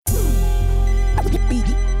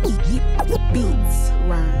Beats,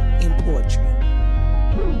 rhyme, and poetry.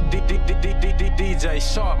 DJ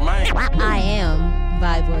Sharp, man. I am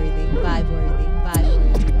vibe-worthy, vibe-worthy,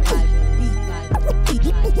 vibe-worthy, vibe-worthy, vibe-worthy.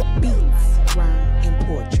 Beats, rhyme, and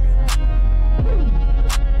poetry.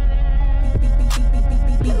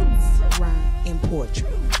 Beats, rhyme, and poetry.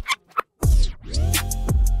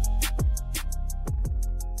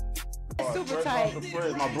 Super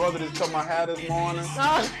tight. My brother just cut my hair this morning.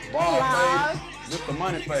 Just the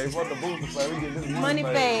money fade. What the booster fade? We get this money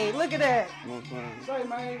fade. Look at that. You know what I'm saying? Say,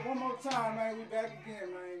 man, one more time, man. We back again,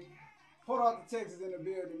 man. Port out the Texas in the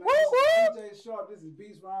building, man. Woo-woo. DJ Sharp, this is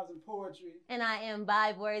Beats, Rhymes, and Poetry. And I am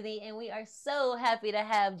vibe-worthy, and we are so happy to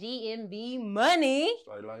have GNB Money.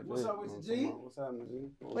 Straight like What's that. up with you, G? What's happening, G?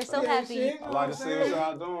 We're so happy. I like to see what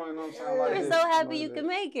y'all doing, you know what I'm saying? Like We're that. so happy Like you that. can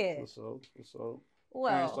make it. What's up? What's up?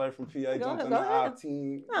 Well, Came straight from PA, jumped in go the ahead.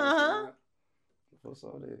 I-team. Uh-huh. What's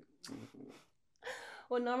all that?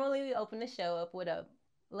 Well, normally we open the show up with a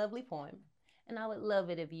lovely poem, and I would love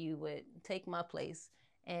it if you would take my place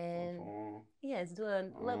and yes, do a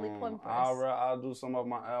lovely poem for us. I'll do some of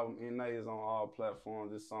my album. NA is on all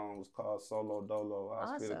platforms. This song was called Solo Dolo.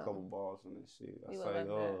 I spit a couple bars in this shit. I say,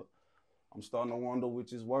 I'm starting to wonder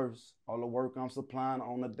which is worse. All the work I'm supplying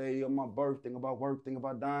on the day of my birth. Think about work, think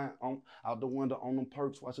about dying. Out the window on them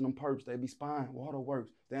perks, watching them perps, they be spying.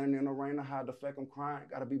 Waterworks, standing in the rain to hide the fact I'm crying.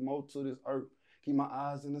 Gotta be more to this earth. Keep my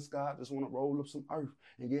eyes in the sky, just wanna roll up some earth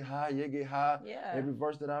and get high, yeah, get high. Yeah. Every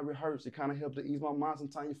verse that I rehearse, it kinda helps to ease my mind.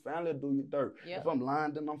 Sometimes your family do you dirt. Yep. If I'm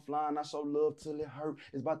lying, then I'm flying. I show love till it hurt.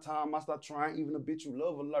 It's by time I stop trying, even a bitch you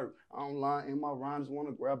love alert. I don't lie in my rhymes,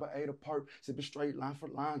 wanna grab a 8 a perk. Sip it straight line for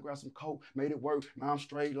line, grab some coke, made it work. Now I'm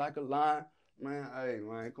straight like a line. Man, hey,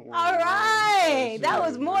 man, come on. All right. Man. That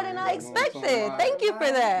was more than I expected. Thank you for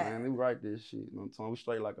that. Man, we write this shit. You know what I'm saying? We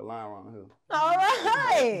straight like a line around here. All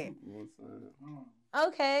right. You know what I'm saying?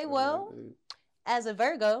 Okay, well, as a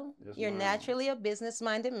Virgo, Yes, you're ma'am. naturally a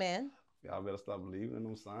business-minded man. Y'all better stop believing in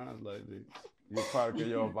them signs like this. You're a product of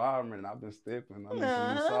your environment, and I've been stepping. I need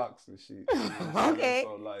some new socks and shit. You know what I'm saying? Okay.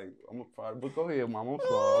 So, like, I'm a product. But go ahead, Mom. I'm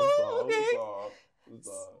sorry. I'm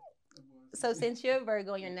sorry. So since you're a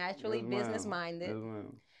Virgo, you're naturally Yes, ma'am. business-minded. Yes,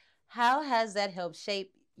 ma'am. How has that helped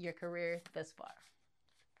shape your career thus far?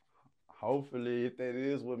 Hopefully, if that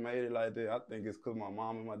is what made it like that, I think it's because my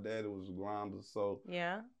mom and my daddy was grinders. So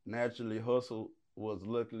Yeah. naturally, hustle was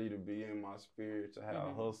luckily to be in my spirit to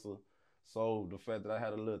have hustle. So the fact that I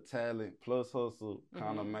had a little talent plus hustle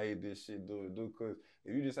kind of made this shit do it. Because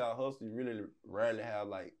if you just have hustle, you really rarely have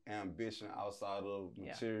like ambition outside of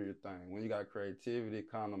material thing. When you got creativity, it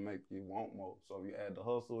kind of make you want more. So if you add the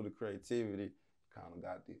hustle with the creativity, kind of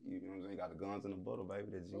got the, you know what I'm saying? You got the guns in the butter,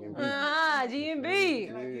 baby. That GNB.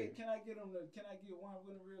 GNB. Can I get one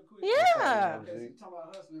with them real quick? Yeah. Okay, so you talking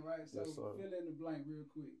about hustling, right? So Yes, sir. fill in the blank real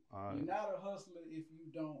quick. All right. You're not a hustler if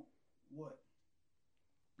you don't what?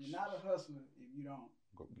 You're not a hustler if you don't.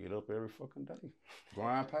 Go get up every fucking day.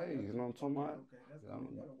 Grind pays, you know what I'm talking about? Okay, that'll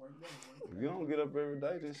work. If you don't get up every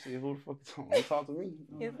day, then shit, who the fuck don't talk to me?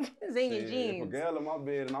 It's in your Shit, genes. If a girl in my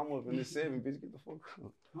bed and I'm up in this 7, bitch, get the fuck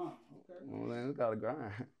up. Huh, okay. You know what I'm saying? It's gotta grind.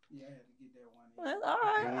 Yeah, I had to get that one in. Well, all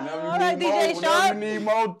right. And All right, DJ whenever Sharp. you need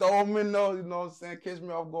more, throw them in there, you know what I'm saying? Catch me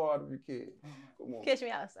off guard if you can. Come on. Catch me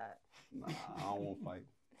outside. Nah, I don't want to fight.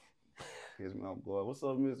 Catch me off guard. What's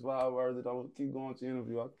up, Miss Vibe? I'm keep going to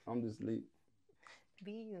interview. I'm just lit.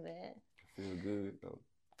 Be you, man. Feel good, though.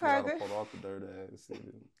 Progress. Put off the dirt ass.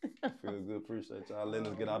 Feel good. Appreciate y'all letting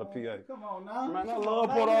us get out of PA. Come on now. Man, I love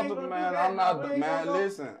Port Arthur, man. I'm not, man,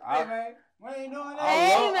 listen. Hey, man, we ain't doing that.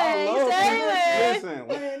 I love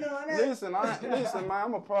We ain't doing that. Listen, man,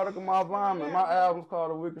 I'm a product of my environment. My album's called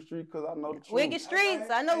The Wicked Street because I know the truth. Wicked Streets.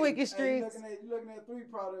 I know Wicked Streets. You're looking at 3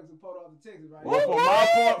 products of Port Arthur, Texas, right?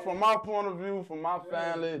 Well, from my point of view, from my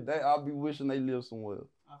family, I'll be wishing they live somewhere.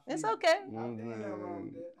 It's okay. You know what I'm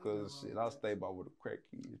saying? Because shit, I stay by with a crack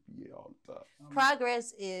kid all the time.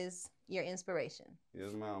 Progress is your inspiration.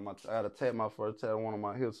 Yes, ma'am. I had to my first tat on one of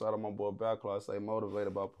my hips side of my boy backlog. I say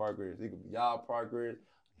motivated by progress. It could be y'all progress,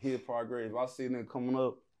 his progress. If I see them coming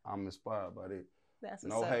up, I'm inspired by that. That's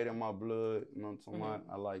no what's up. hate in my blood. You know what I'm talking about?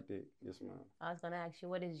 I like that. Yes, ma'am. I was going to ask you,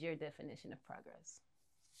 what is your definition of progress?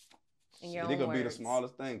 In It your own could be the words.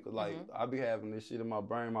 smallest thing. Cause like I be having this shit in my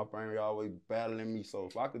brain always battling me. So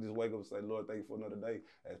if I could just wake up and say, Lord, thank you for another day,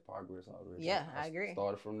 that's progress already. Yeah, I agree.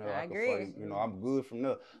 Started from there. I agree. You know, I'm good from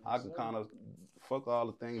there. I can kind of fuck all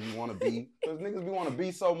the things you want to be. Cause niggas be want to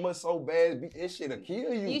be so much so bad, this shit'll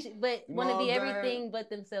kill you. But You want know to be what I'm saying? everything but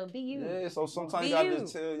themselves. Be you. Yeah, so sometimes Be you gotta you.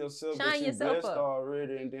 just tell yourself Shine that you yourself blessed up.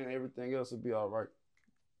 already, and then everything else will be all right.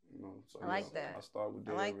 You know, so I like that. I start with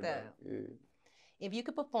that. I like every that. day. Yeah. If you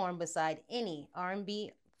could perform beside any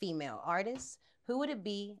R&B female artist, who would it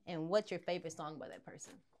be, and what's your favorite song by that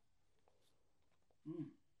person?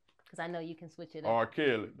 Because I know you can switch it up. R.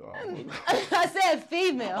 Kelly, dog. I said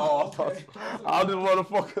female. Oh, I just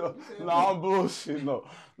motherfucker. Nah, I'm bullshit. No,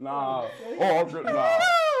 nah. Oh, nah.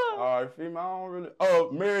 All right, female. I don't really.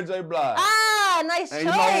 Oh, Mary J. Blige. Ah, nice choice. And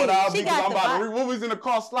you know what I'll be? She Because got I'm the about to vibe. when we was in the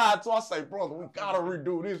car slide, so I say, brother, we gotta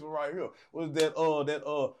redo this one right here. What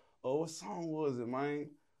was what song was it, man?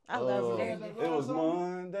 I love Mary it. J. It Blige was song?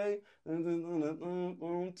 Monday.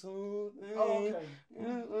 Oh,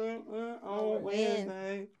 okay. On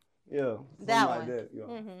Wednesday. Yeah, That like one. that. Yeah,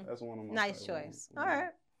 Mhm. that's one of my Nice favorite choice. ones. All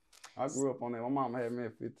right. I grew up on that. My mom had me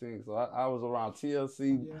at 15, so I was around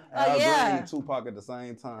TLC, Yeah. Oh, yeah. and Tupac at the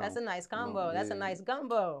same time. That's a nice combo. You know, That's a yeah. nice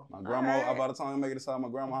gumbo. My grandma, All right, by the time I make it inside my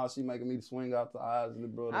grandma house, she making me swing out the eyes and the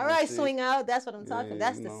brothers. All and right, shit. swing out. That's what I'm Yeah, talking.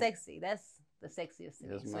 That's you the know. sexy. That's the sexiest to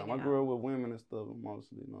me. Yes, ma'am. swinging I out. grew up with women and stuff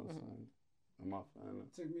mostly, you know what I'm saying? And my family.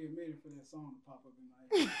 It took me a minute for that song to pop up in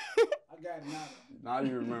my head. I got it now. Now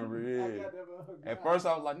you remember, I yeah. got that motherfucker At now. first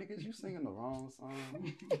I was like, niggas, you singing the wrong song.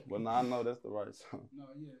 But now I know that's the right song. No,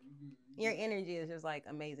 yeah, you good. Your energy is just like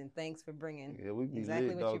amazing. Thanks for bringing. Yeah, we be Exactly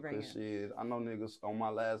lit what though, you bringing. 'cause shit, I know niggas on my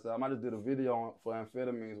last album. I just did a video for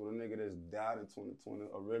amphetamines with a nigga that's died in 2020,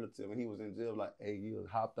 a relative, and he was in jail like 8 years.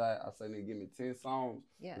 Hopped out. I say, nigga, give me 10 songs.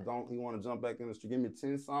 Yeah. He want to jump back in the street. Give me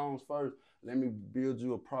 10 songs first. Let me build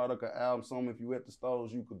you a product, an album, something. If you at the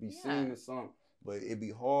stores, you could be seen or something. But it be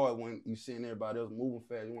hard when you seeing everybody else moving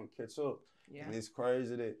fast. You want to catch up. Yeah. And it's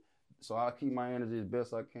crazy that. So I keep my energy as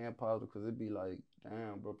best I can positive, because it be like,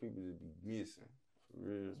 damn, bro, people just be missing. For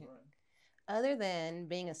real. Other than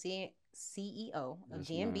being a CEO of Yes,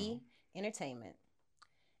 GNB ma'am. Entertainment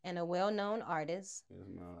and a well-known artist, Yes,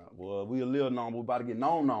 man. Well, we a little known, but we about to get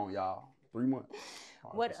known, y'all. 3 months.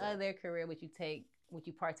 what other career would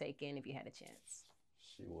you partake in if you had a chance?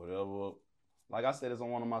 Shit, whatever. Like I said, it's on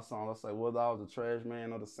one of my songs. I say, whether I was the trash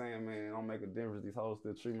man or the sand man, it don't make a difference. These hoes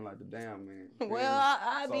still treat me like the damn man. Well,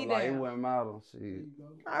 I'll so be like, there. it wouldn't matter. Shit. There you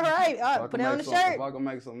go. All right, If I put can it on make the some- shirt. If I can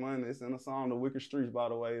make some money, it's in the song The Wicked Streets, by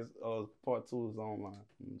the way. It's, part 2 is online.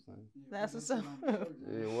 You know what I'm saying? Yeah, That's put what's that up. shit on the shirt,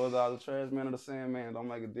 man. Yeah, whether I was a trash man or the sand man, don't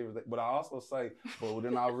make a difference. But I also say, but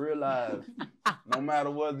then I realize, no matter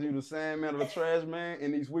whether you the sand man or the trash man,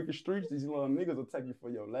 in these wicked streets, these little niggas will take you for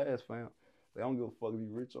your last, fam. They don't give a fuck if you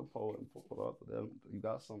rich or poor. And poor after that, you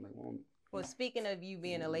got something they want. Well, speaking of you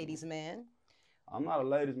being a ladies' man, I'm not a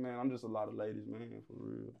ladies man. I'm just a lot of ladies man, for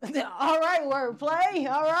real. all right, wordplay.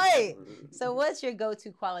 All right. So, what's your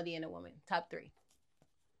go-to quality in a woman? Top 3.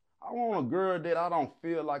 I want a girl that I don't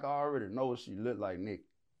feel like I already know what she look like, Nick.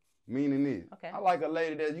 Meaning this. Okay. I like a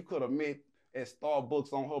lady that you could have met at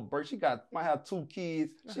Starbucks on her birthday. She might have 2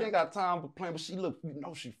 kids. She ain't got time for playing, but she look, you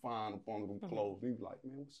know she fine up under them clothes. You be like,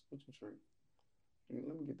 man, what you drink?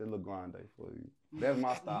 Let me get that little grande for you. That's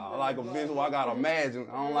my style. I like a visual. I gotta imagine.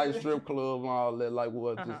 I don't like strip clubs and all that. Like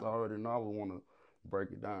what? Just already know. I would want to break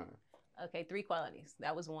it down. Okay, 3 qualities.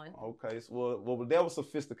 That was 1. Okay, so well, that was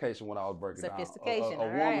sophistication when I was breaking down. Sophistication, A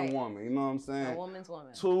all woman. You know what I'm saying? A woman's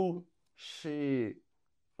woman. 2, shit.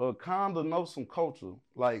 Kind of know some culture.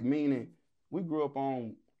 Like meaning, we grew up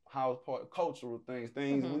on house part cultural things.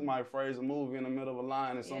 We might phrase a movie in the middle of a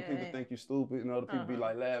line, and some people think you stupid, and other people be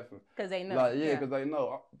like laughing. Because they know. Like, yeah, because they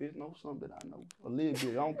know. Bitch, know something that I know a little bit.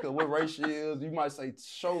 I don't care what race she is. You might say,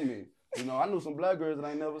 show me. You know, I knew some black girls that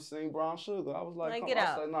ain't never seen brown sugar. I was like, get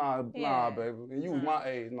out. I said, nah, baby. And you was my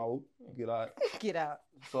age. No, get out. Get out.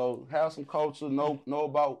 So have some culture. Know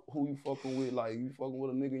about who you fucking with. Like, you fucking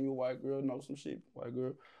with a nigga and you a white girl, know some shit, white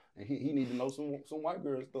girl. And he need to know some white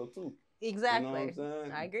girl stuff, too. Exactly. You know what I'm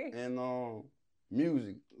saying? I agree. And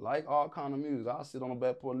music, like all kind of music. I'll sit on the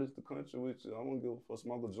back porch, listen to country with you. I won't give a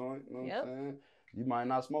smoke a joint. You know what I'm saying? You might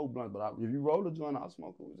not smoke blunt, but if you roll a joint, I'll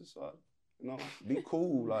smoke it with you. So, you know, be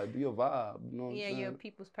cool, like be a vibe. You know what I'm saying? You're a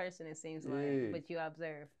people's person, it seems like, but you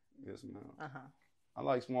observe. Yes, ma'am. Uh-huh. I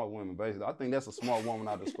like smart women, basically. I think that's a smart woman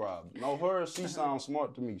I described. No, she sounds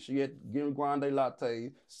smart to me. She had giving grande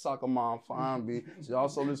latte, soccer mom, fine bitch. She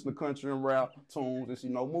also listen to country and rap tunes, and she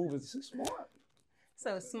know movies. She's smart.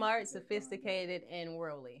 So smart, sophisticated, and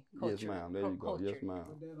worldly. Culture. Yes, ma'am. There you go. Culture. Yes, ma'am.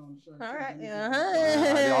 Put that on the shirt. All right.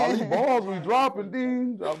 too. All these balls we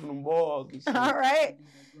dropping, dropping them balls. All right. Get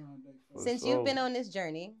that grande for Since So- you've been on this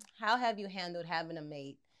journey, how have you handled having a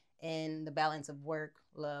mate and the balance of work,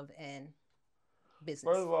 love, and business?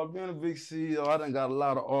 First of all, being a big CEO, I done got a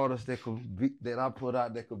lot of artists that I put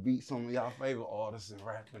out that could beat some of y'all favorite artists in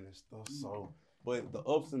rapping and stuff. So, but the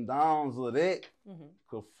ups and downs of that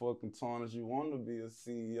could fucking tarnish you want to be a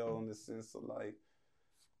CEO in the sense of like,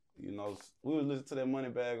 you know, we was listening to that Money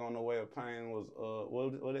Bag on the way of pain was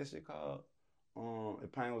what that shit called?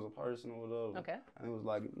 If pain was a person or whatever. Okay. And it was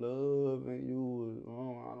like, loving you,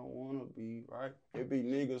 I don't want to be, right? It be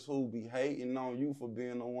niggas who be hating on you for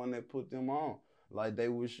being the one that put them on. Like they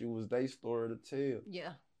wish it was their story to tell.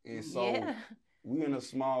 Yeah. And so we in a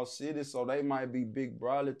small city, so they might be big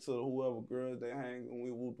brother to whoever girls they hang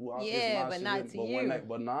with. Yeah, but not to you.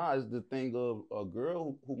 But now it's the thing of a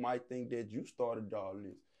girl who might think that you started all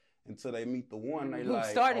this. Until they meet the one, they who like,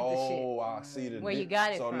 started oh, the shit. I see the where you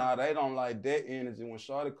got it so from. now they don't like that energy when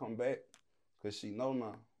Shawty come back, cause she know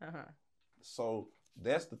now. So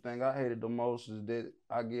that's the thing I hated the most is that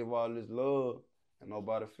I give all this love and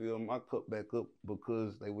nobody fill my cup back up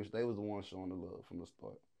because they wish they was the one showing the love from the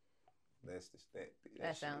start. That's just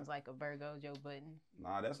that sounds like a Virgo Joe Budden.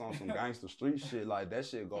 Nah, that's on some gangster street shit. Like that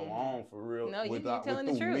shit go on for real. No, you telling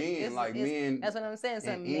the truth. Men, men. That's what I'm saying.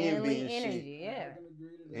 Some manly energy, yeah.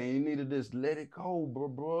 And you need to just let it go,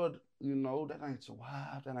 bro. You know, that ain't your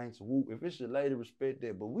wife, that ain't your whoop. If it's your lady, respect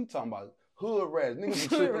that. But we talking about hood rats. Niggas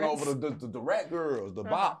be tripping over the rat girls, the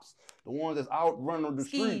bops, the ones that's out running the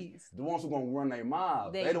streets, the ones who gonna run their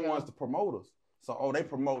mouths. They the ones to promote us. So, they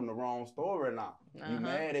promoting the wrong story now. You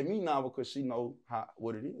mad at me now because she know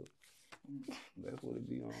what it is. That's what it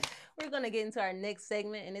be on. We're going to get into our next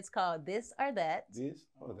segment, and it's called This or That. This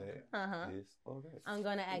or that. This or that. I'm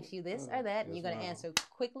going to ask you this or that, and you're going to answer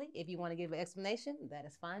quickly. If you want to give an explanation, that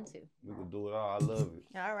is fine, too. We can do it all. I love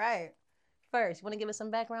it. All right. First, you want to give us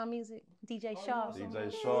some background music? DJ Shaw.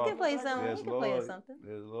 DJ Shaw. You can play something. Yes, you can play something.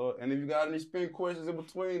 Yes, Lord. And if you got any spin questions in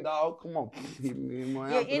between, dog, come on. Hit me in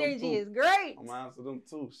my Your energy is great. I'm going to answer them,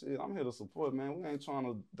 too. Shit, I'm here to support, man. We ain't trying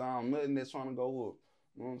to down nothing that's trying to go up.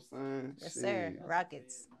 You know what I'm saying? Yes, sir.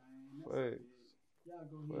 Rockets. Wait.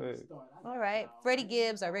 All right. Freddie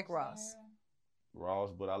Gibbs or Rick Ross?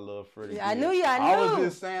 Ross, but I love Freddie Gibbs. I knew. I was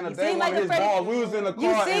just saying that they one of his balls. We was in the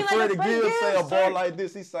car and Freddie Gibbs say a ball like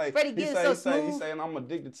this. He say, I'm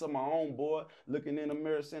addicted to my own boy. Looking in the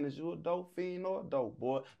mirror saying, is you a dope fiend or a dope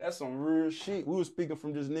boy? That's some real shit. We was speaking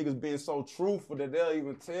from just niggas being so truthful that they'll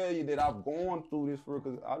even tell you that I've gone through this for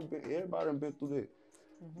because everybody done been through that.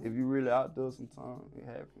 If you really out there sometimes, it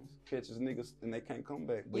happens. Catches niggas and they can't come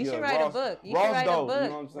back. But you should write a book. You should write a book. You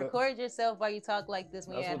know what I'm saying? Record yourself while you talk like this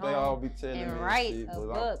when you're at home. That's what they all be telling me. And write a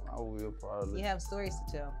book. I will probably. You have stories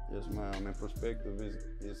to tell. Yes, ma'am. And perspective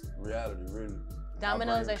is reality, really.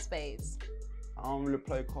 Dominoes or spades? I don't really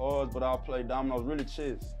play cards, but I'll play dominoes, really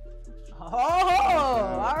chess. Oh,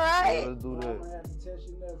 all right. Let's do that.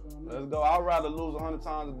 Let's go. I'd rather lose 100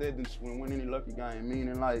 times a day than win any lucky game.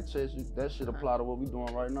 Meaning, like, chess, that shit apply to what we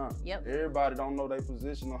doing right now. Yep. Everybody don't know their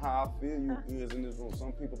position or how I feel you is in this room.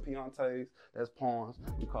 Some people piantes, that's pawns.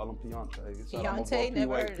 We call them piantes. Piante,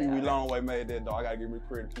 never heard of that. Pee Wee Longway made that, dog. I gotta give me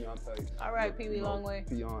credit, piantes. All right, Pee Wee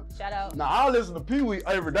Longway. Shout out. Now, I listen to Pee Wee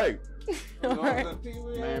every day. You know what I'm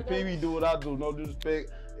saying? Man, Pee Wee do what I do, no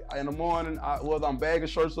disrespect. In the morning, whether I'm bagging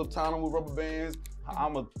shirts uptown with rubber bands,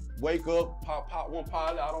 I'ma wake up, pop one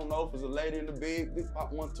pilot. I don't know if it's a lady in the bed,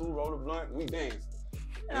 pop 1, 2, roll a blunt, we dance.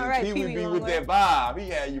 All right, Pee Wee be with that vibe. He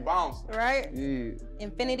had you bouncing. Right? Yeah.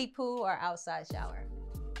 Infinity pool or outside shower?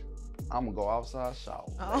 I'm gonna go outside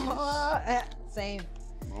shower. Same.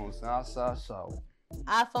 You know what I'm saying? Outside shower.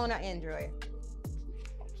 iPhone or Android?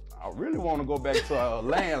 I really want to go back to a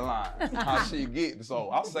landline. How she get?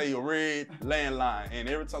 So I say a red landline, and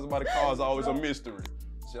every time somebody calls, it's always a mystery.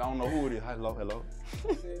 Shit, I don't know who it is. Hello.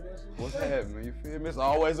 What's happening? You feel me? It's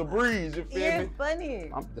always a breeze. You feel me? You're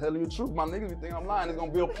funny. I'm telling you the truth. My niggas be thinking I'm lying. It's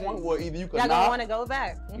gonna be a point where either you can knock. Y'all gonna want to go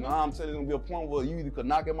back. No, I'm telling you, it's gonna be a point where you either could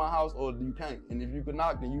knock at my house or you can't. And if you could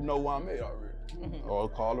knock, then you know where I'm at already. Or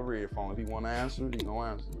call a red phone. If he want to answer, he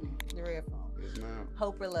gonna answer. The red phone. Yes, ma'am.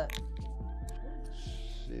 Hope or luck?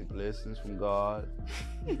 Shit, blessings from God.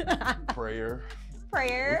 Prayer. We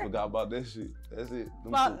forgot about that shit. That's it.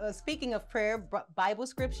 Well, speaking of prayer, Bible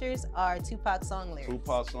scriptures are Tupac song lyrics.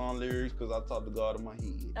 Tupac song lyrics, because I talk to God in my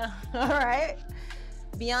head. All right.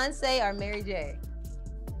 Beyonce or Mary J?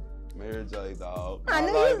 Mary J, dog.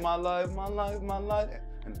 My life.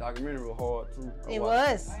 And the documentary was hard, too. It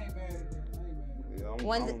was. I ain't mad at that. Yeah,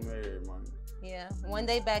 I'm married, man. Yeah. One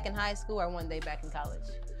day back in high school or one day back in college?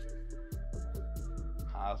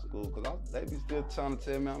 High school, because they be still trying to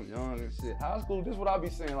tell me I'm young and shit. High school, this is what I be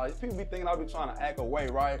saying. Like, people be thinking I be trying to act away,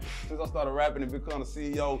 right? Since I started rapping and become a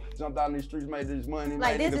CEO, jumped out in these streets, made this money.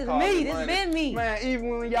 Like, this is me, this been me. Man,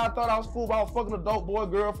 even when y'all thought I was cool, I was fucking adult boy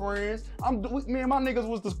girlfriends. Me and my niggas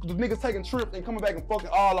was the niggas taking trips and coming back and fucking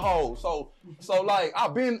all the hoes. So like, I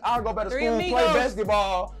go back to school, play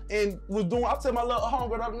basketball, and was doing, I tell my little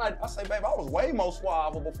homegirl the other night, I say, babe, I was way more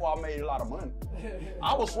suave before I made a lot of money.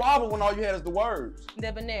 I was suave when all you had is the words.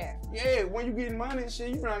 Debonair. Yeah, when you getting money and shit,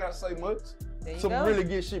 you ain't gotta say much. to really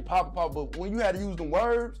get shit pop. But when you had to use them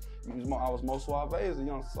words, I was more suave as a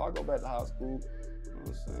young, so I go back to high school. You know what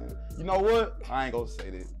I'm saying? You know what? I ain't gonna say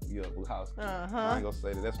that. Yeah, with high school. I ain't gonna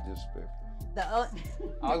say that. That's disrespectful. I was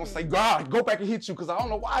gonna say, God, go back and hit you, cause I don't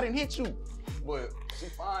know why I didn't hit you. But she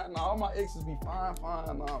fine now. All my exes be fine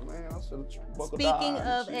now, man. I should have buckled down. Speaking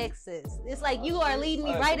of exes, it's like you are leading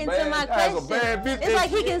me right into my question. It's like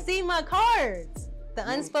he can see my cards. The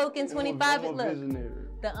unspoken 25. Look,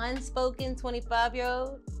 the unspoken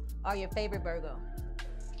 25-year-old are your favorite Virgo.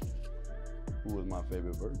 Who is my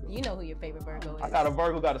favorite Virgo? You know who your favorite Virgo is. I got a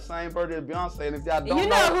Virgo, got the same birthday as Beyonce, and if y'all don't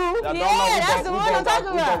know who? That's the one I'm talking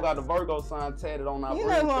about. We both got the Virgo sign tatted on our You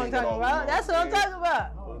know who I'm talking about. That's what I'm talking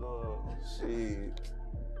about. But, shit.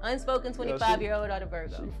 Unspoken 25-year-old or the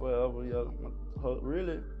Virgo? She forever, yeah.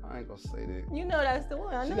 Really? I ain't gonna say that. You know that's the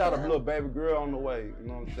one. She got a little baby girl on the way. You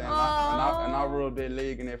know what I'm saying? And I rubbed that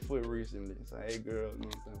leg and that foot recently. Say, hey girl, you know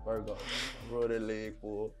what I'm saying? Virgo. I rubbed that leg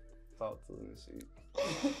for her. Talk to her and shit.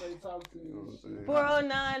 They talk to you.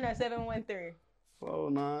 409 or 713?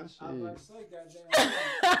 409, shit. I was about to say,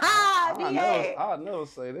 goddamn. I'll never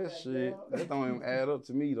say that shit. That don't even add up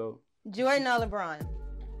to me, though. Jordan or LeBron?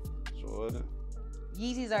 Jordan.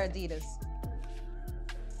 Yeezys or Adidas?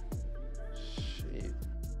 Shit.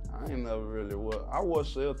 I ain't never really wore. I wore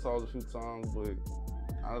Shell Talks a few times, but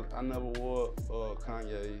I never wore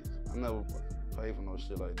Kanye's. I never paid for no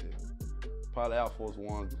shit like that. Probably Air Force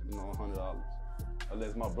Ones, you know, $100.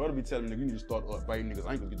 Unless my brother be telling me, nigga, you need to start biting niggas'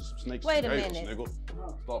 ankles, get you some snakes. Wait a minute. Nigga.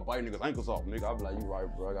 Start biting niggas' ankles off, nigga. I be like, you right,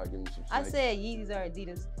 bro. I gotta give him some snakes. I said Yeezys or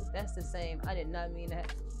Adidas. That's the same. I did not mean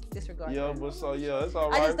that. Disregard. Yeah, but so yeah, it's all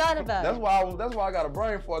right. I just thought about it. That's why I got a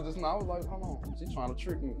brain for it just now. I was like, hold on, she's trying to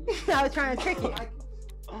trick me. I was trying to trick you.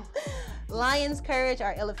 Lion's courage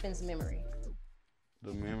or elephant's memory?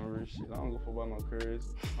 The memory shit. I don't give a fuck about no courage.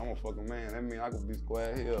 I'm a fucking man. That mean I could be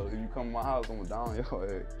square hell. If you come to my house, I'm down your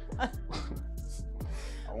head.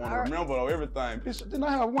 I want to remember though everything. Bitch, didn't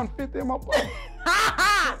I have 150 in my pocket?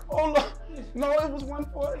 Hold on. No, it was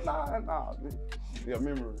 149. Nah, bitch. Yeah,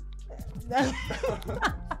 memory.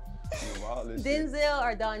 Denzel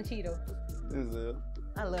or Don Cheadle? Denzel.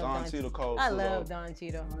 I love Don Cheadle cold. I love Don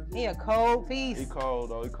Cheadle. He a cold piece. He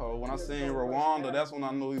cold though. He cold. When I seen Rwanda, that's when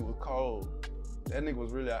I knew he was cold. That nigga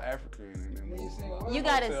was really an African in that movie. You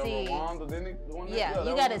gotta see. Rwanda,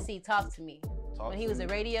 you gotta see Talk to Me. When he was a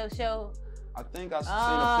radio show. I think I seen a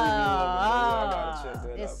preview of it. I gotta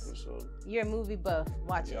check that out for sure. You're a movie buff.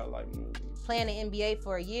 Watch it. Yeah, I like movies. Play in the NBA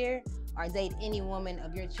for a year or date any woman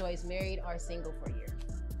of your choice, married or single for a year.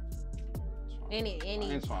 Any.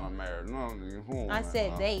 I ain't trying to marry no nigga. I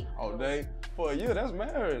said date. Oh, date? For a year, that's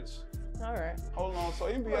marriage. All right. Hold on, so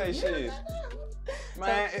NBA shit.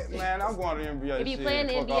 Man, I'm going to the NBA shit. If you play in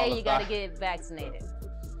the NBA, you gotta get vaccinated.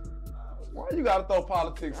 Why you gotta throw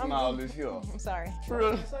politics and all this here? I'm sorry.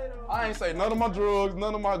 True. I ain't say none of my drugs,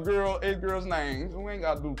 none of my ex-girls' names. We ain't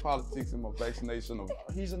gotta do politics in my vaccination.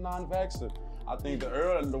 He's a non-vaxxer. I think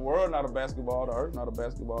the world not a basketball, the earth not a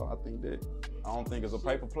basketball. I think that. I don't think it's a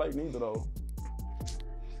paper plate neither though.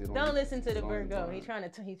 Don't listen to the Virgo. He trying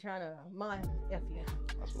to mind F you.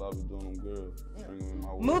 That's what I be doing on girls. Yeah.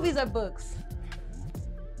 Movies or books?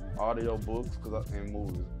 Audio books, and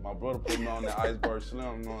movies. My brother put me on that Iceberg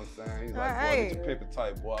Slim, you know what I'm saying? He's like, boy, get your pick a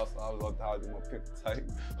type, boy. So I was like, how do you pick a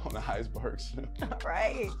type on the Iceberg Slim? All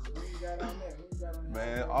right.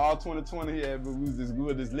 Man, all 2020 he had, but we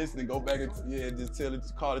was just listening, go back and just tell it,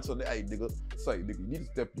 call it to the, hey, nigga, nigga, you need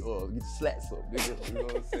to step your, get your slats up, nigga. You know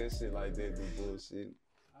what I'm saying? Shit like that, this bullshit.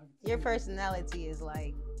 Your personality is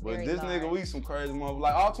like But this large. Nigga, we some crazy motherfuckers.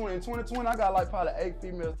 Like all 2020, I got like probably 8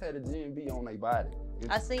 females tatted GNB on their body.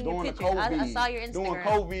 I seen your picture. I saw your Instagram. During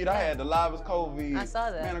COVID, I had the livest COVID. I saw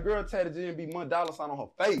that. Man, a girl tatted GNB $1 sign on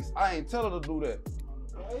her face. I ain't tell her to do that.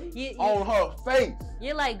 On her face.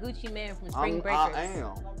 You're like Gucci Man from Spring Breakers. I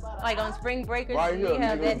am. Like on Spring Breakers, right you here,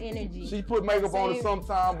 have nigga. that energy. She put makeup on it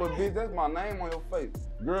sometime, but bitch, that's my name on your face.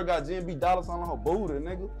 Girl got GNB $sign on her booty,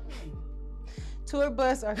 nigga. Tour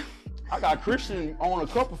bus or... I got Christian on a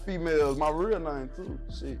couple females, my real name too.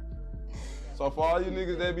 Shit. So for all you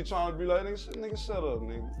niggas that be trying to be like, nigga, shut up,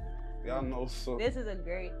 nigga. Y'all know so. This is a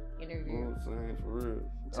great interview. You know what I'm saying? For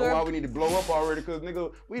real. That's why we need to blow up already, cause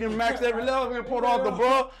nigga, we done maxed every level, we done pulled off the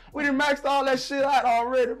bro. We done maxed all that shit out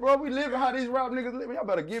already, bro. We living how these rap niggas living. Y'all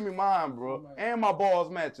better give me mine, bro. And my balls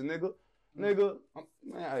matching, nigga. Nigga,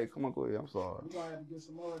 man, hey, come on, go ahead. I'm sorry. We gonna have to get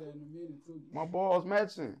some more of that in a minute too. My balls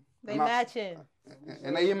matching. They matching.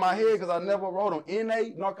 And they in my head because I never wrote them.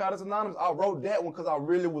 NA, Narcotics Anonymous, I wrote that one because I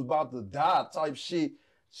really was about to die type shit.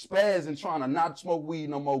 Spazzing, trying to not smoke weed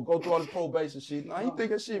no more, go through all this probation shit. Nah, you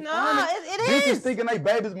think that shit funny? No, it is. Bitches thinking they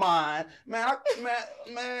baby's mine. Man,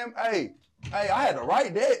 hey, Hey, I had to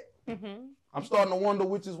write that. Mm-hmm. I'm starting to wonder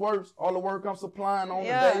which is worse. All the work I'm supplying on the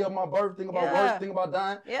day of my birth, think about work, think about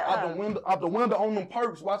dying. Out the window on them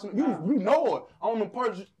perks, watching you know it. On them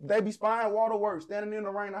perks, they be spying waterworks, standing in the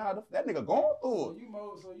rain. That nigga going through it.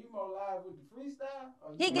 So you more live with the freestyle?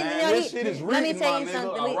 This shit is written, my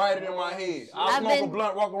nigga. I write it in my head. I smoke a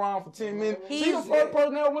blunt, walk around for 10 minutes. He the first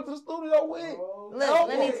person that went to the studio with. Look,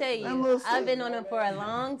 let me tell you, I've been on him for a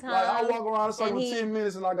long time. Like, I walk around for 10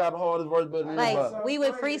 minutes and I got the hardest verse better than anybody. Like, we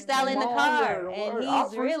would freestyle in the car, and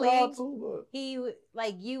he's really,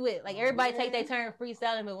 everybody take their turn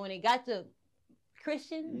freestyling, but when it got to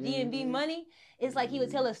Christian, GNB Money, it's like he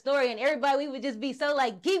would tell a story, and everybody, we would just be so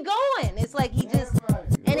like, keep going. It's like he just,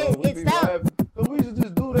 and it stopped. Cause we used to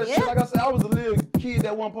just do that shit. Like I said, I was a little kid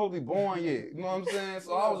that wasn't supposed to be born yet. You know what I'm saying?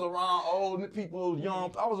 So I was around old people,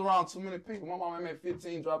 young. I was around too many people. My mama made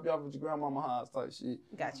 15, drop you off at your grandmama's house type shit.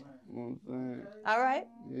 Gotcha. You know what I'm saying? All right.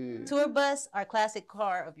 Yeah. Tour bus or classic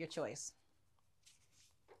car of your choice?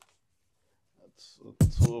 A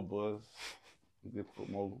tour bus. We could put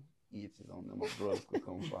more itches on them. My brothers could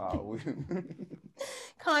come far with me.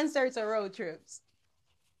 Concerts or road trips?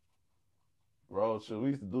 Road trip. We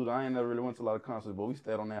used to do that. I ain't never really went to a lot of concerts, but we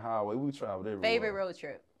stayed on that highway. We traveled everywhere. Favorite road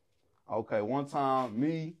trip? Okay, one time,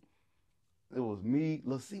 it was me.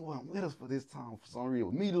 Let's see what I'm with us for this time for some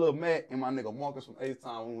reason. Me, Lil Matt, and my nigga Marcus from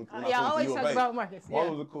H-Town. I always talk about Marcus.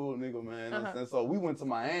 Marcus was a cool nigga, man. And so we went to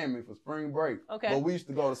Miami for spring break. Okay. But we used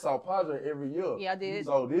to go to South Padre every year. Yeah, I did.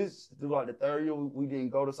 So throughout the third year, we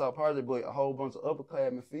didn't go to South Padre, but a whole bunch of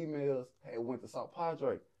upperclassmen females had went to South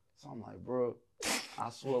Padre. So I'm like, bro, I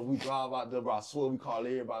swear we drive out there, bro. I swear we call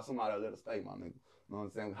everybody. Somebody let us stay, my nigga. You know what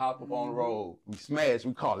I'm saying? We hop up on the road. We smash.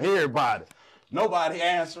 We call everybody. Nobody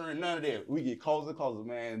answering, none of that. We get closer,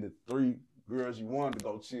 man. The 3 girls you wanted to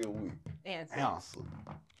go chill with. Answer.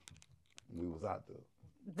 We was out there.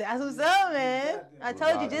 That's what's up, man. I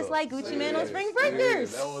told you, just like Gucci Mane on Spring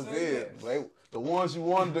Breakers. That was it. The ones you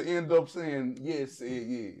wanted to end up saying yes, said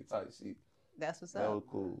yeah, type shit. That's what's up. That was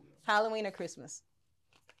cool. Halloween or Christmas?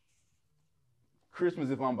 Christmas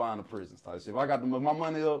if I'm buying the presents type shit. If I got my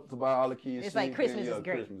money up to buy all the kids it's shit, like Christmas is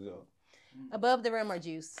great. Christmas, Above the rim or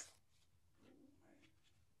juice?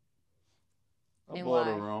 Above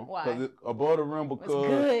the rim. Why? Above the rim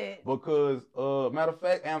because matter of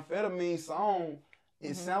fact, Amphetamine song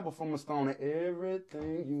is sampled from a Stone.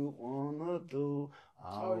 Everything you wanna do,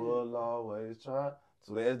 I will always try.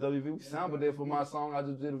 So the SWV, we sampled that for my song. I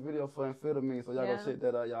just did a video for Amphetamine, so y'all go check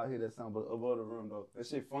that out. Y'all hear that sound, but Above the Rim though. That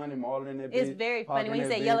shit funny, Marlon in that bitch. It's very funny when you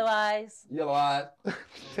say yellow eyes. Yellow eyes.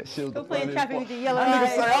 That shit was Go the playing traffic with your yellow eyes.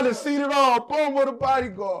 eyes. That nigga say, I just seen it all. Boom with a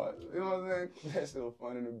bodyguard. You know what I'm saying? That shit was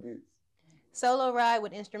funny in the bitch. Solo ride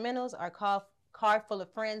with instrumentals or car full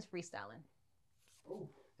of friends freestyling? Ooh.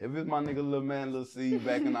 If it's my nigga Lil Man, Lil C,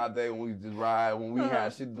 back in our day when we just ride, when we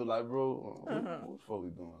had shit to do, like, bro, what the fuck we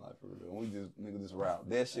doing, like, for real? When we just ride.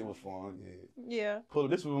 That shit was fun, yeah.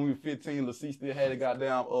 This was when we were 15, Lil C still had a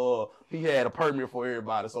goddamn, he had a permit for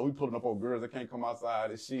everybody, so we pulling up on girls that can't come outside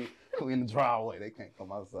and shit. We in the driveway, they can't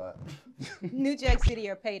come outside. New Jack City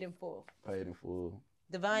or Paid in Full? Paid in Full.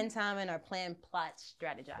 Divine timing or planned plot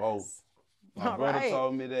strategize? Both. My brother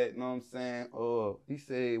told me that, you know what I'm saying? He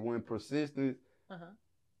said when persistence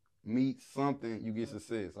meets something, you get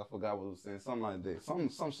success. I forgot what he was saying. Something like that.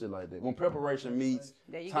 Some shit like that. When preparation meets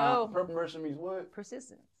time. Preparation meets what?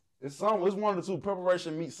 Persistence. It's one of the two.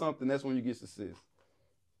 Preparation meets something, that's when you get success.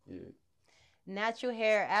 Yeah. Natural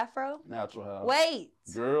hair afro? Natural hair. Wait.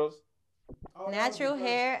 Girls? Natural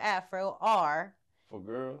hair afro or? For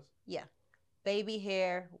girls? Yeah. Baby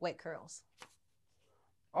hair, wet curls.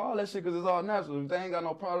 All that shit, because it's all natural. If they ain't got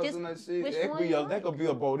no products in that shit, that could be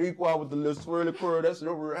a Boricua with the little swirly curl. That's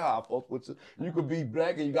your real how I fuck with you. You could be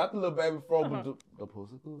black and you got the little baby fro, but the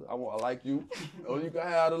pussy good. I like you. Or you can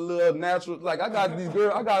have the little natural. Like, I got these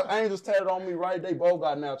girls, I got angels tatted on me, right? They both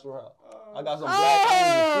got natural hair. I got some black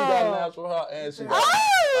angels. She got natural hair and she got.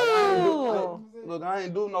 Look, I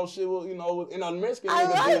ain't do no shit with, in a Mexican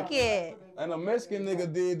nigga. I like it. And a Mexican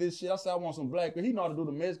nigga did this shit. I said I want some black. He know how to do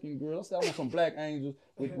the Mexican girl. I said I want some black angels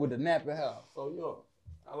with the nappy hair. So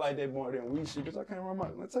I like that more than we shit. Cause I can't remember.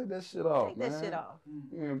 Let's take that shit off, man. Take that shit off.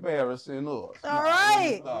 You're embarrassing us. All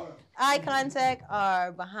right. Eye contact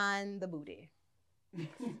or behind the booty.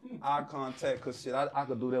 Eye contact, cause shit, I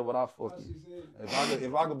could do that without fucking.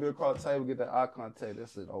 If I could be across the table, get that eye contact, that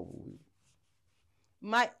shit over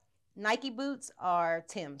with. Nike boots or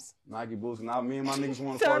Tim's? Nike boots. Now me and my niggas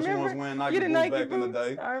one of the first ones wearing Nike boots back in the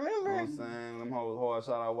day. I remember. You know what I'm saying? Them hoes hard.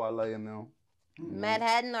 Shout out Wale and them.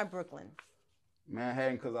 Manhattan or Brooklyn?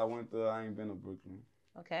 Manhattan, cause I went there. I ain't been to Brooklyn.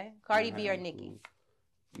 Okay. Cardi B or Nicki?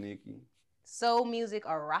 Nicki. Soul music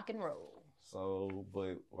or rock and roll? So,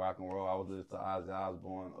 but rock and roll, I was listening to Ozzy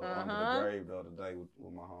Osbourne Under the Grave the other day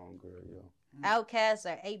with my homegirl, yo. Outkast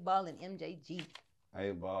or 8 Ball and MJG?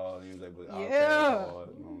 8 Ball, MJ, but Yeah. Outkast hard,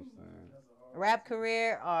 you know what I'm saying? Rap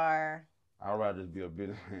career or... I'd rather just be a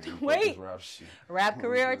businessman. Wait. Rap shit. Rap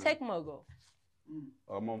career or tech mogul?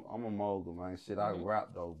 I'm a mogul, man. Shit, I rap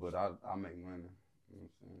though, but I make money. You know what I'm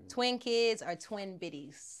saying? Twin kids or twin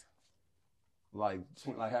biddies? Like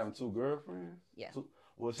having 2 girlfriends? Yeah.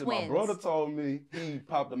 Well, shit, Twins. my brother told me he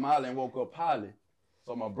popped a molly and woke up poly.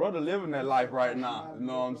 So my brother living that life right now. You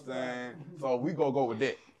know what I'm saying? So we go with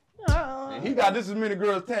that. And he got just as many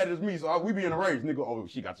girls tatted as me, so we be in a race. Nigga, oh,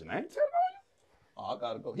 she got your name tatted on you? Oh, I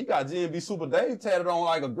gotta go. He got GNB Super Dave tatted on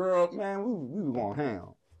like a girl. Man, we was going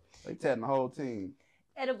ham. They tatting the whole team.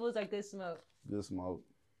 Edibles or good smoke? Good smoke.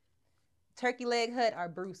 Turkey leg hut or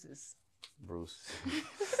Bruce's? Bruce.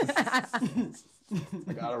 I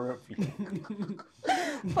got a repeat.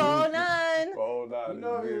 409. 409. You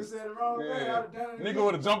know you said it wrong. Yeah. Nigga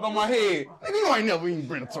would have jumped on my head. Nigga, you ain't never even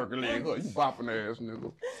bring a turkey leg hut. You bopping ass,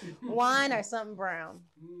 nigga. Wine or something brown?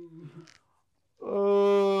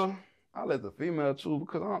 I let the female choose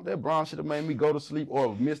because that brown shit have made me go to sleep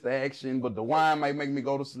or miss the action, but the wine might make me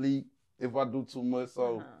go to sleep if I do too much.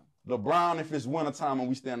 So the brown, if it's wintertime and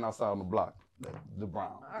we standing outside on the block, the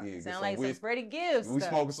brown. Yeah, sound like some Freddie Gibbs. We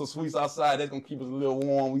smoking some sweets outside. That's gonna keep us a little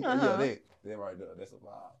warm. Yeah, that right there. That's a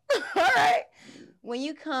vibe. All right. When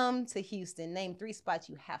you come to Houston, name 3 spots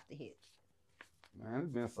you have to hit. Man, it's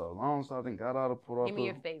been so long, so I think got out of put up. Give me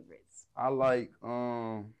your favorites. I like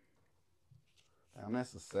damn,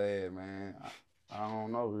 that's a sad, man. I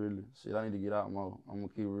don't know really. Shit, I need to get out more. I'm gonna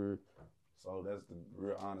keep real. So that's the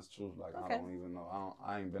real honest truth. Like I don't even know.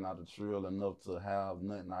 I ain't been out the trail enough to have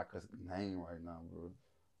nothing I could name right now, bro.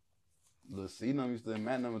 Lil C them used to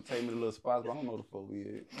man them and take me to little spots, but I don't know the fuck we at.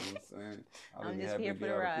 You know what I'm saying? I'm just here for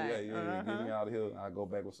the ride. Get me out of here. I go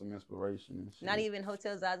back with some inspiration and shit. Not even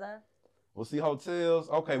Hotel Zaza? Well, see, hotels.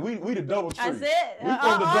 Okay, we the double tree. I said, we from the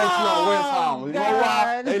double tree on West Ham. You know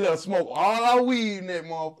why? They let us smoke all our weed in that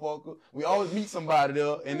motherfucker. We always meet somebody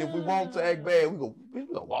there, and if we want to act bad, we go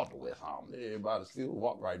walk to West Ham. Everybody still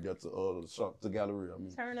walk right there to the shop, to Galleria. I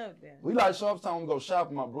mean, turn up there. We like Sharpstown when we go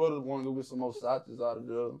shopping. My brother want to go get some more sausages out of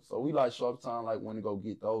there, so we like Sharpstown like when to go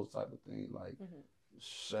get those type of things, like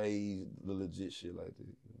shades, the legit shit like that.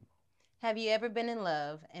 Have you ever been in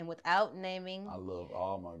love and without naming? I love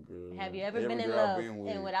all my girls. Have you ever been in love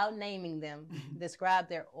and without naming them, describe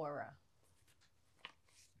their aura?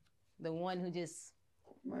 The one who just...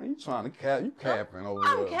 Man, you trying to cap? You capping over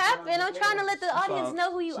there? I'm capping. I'm trying to let the audience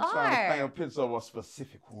know who you are. Trying to paint a picture of a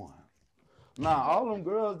specific one. Nah, all them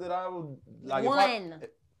girls that I would like. One.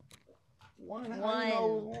 One. How you know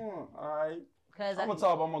it was one? All right. I'm gonna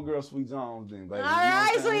talk about my girl Sweet Jones then, baby. All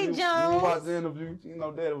right, Sweet Jones. You watch the interview, you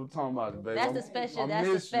know Daddy was talking about it, baby. That's the special. That's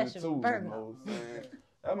the special. Too, you know what I'm saying?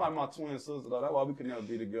 That's like my twin sister though. That's why we could never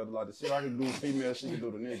be together. Like the shit I can do with females, she can do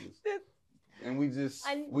the niggas. And we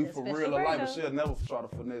for real life, but she'll never try to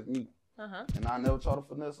finesse me. And I never try to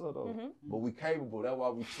finesse her though. But we capable. That's why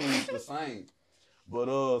we choose the same. But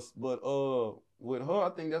with her, I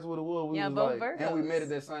think that's what it was. We was both like, Virgos. and we met at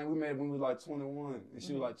that same. We met when we was like 21, and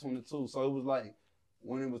she was like 22. So it was like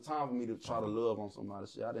when it was time for me to try to love on somebody.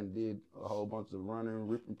 Shit, I done did a whole bunch of running,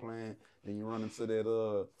 ripping, playing. Then you run into that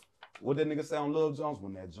what that nigga say on Love Jones?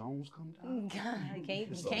 When that Jones come down, God, you can't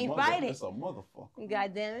fight it. It's a motherfucker.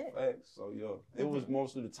 God damn it. Facts. So yeah, it was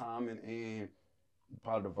mostly the timing and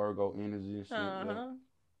probably the Virgo energy and shit. Yeah.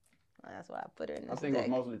 That's why I put her in this I think deck. it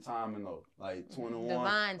was mostly timing though. Like 21.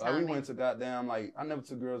 Divine timing. Like we went to goddamn, like I never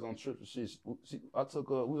took girls on trips and shit. I took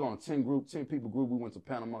we was on a 10 people group. We went to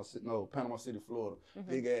Panama City, Florida.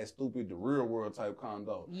 Big ass, stupid, the real world type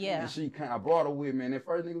condo. Yeah. And I brought her with me. And at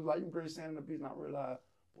first nigga was like, you pretty sand in the beach. And I realized,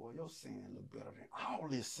 boy, your sand look better than all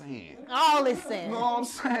this sand. All this sand. You know what I'm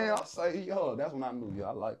saying? I say, that's when I knew,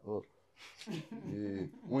 I like her. Yeah.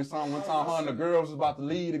 One time her and the girls was about to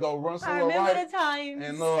leave to go run somewhere, right? I remember the times.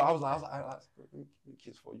 And I was like,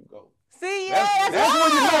 kiss before you go. See, that's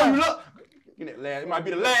when you know you look. It might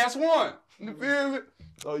be the last one. You feel me?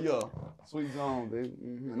 So yeah, Sweet Jones, baby.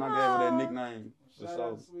 And I gave her that nickname. Shout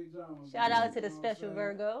out to Sweet Jones. Shout out to the special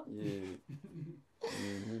Virgo. Yeah.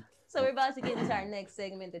 So we're about to get into our next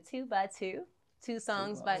segment, the 2x2. 2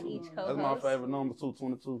 songs by each co-host. That's my favorite number,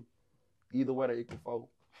 222. Either way, they equal 4.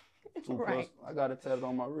 2 plus. I got it tatted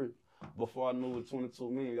on my wrist. Before I knew what 22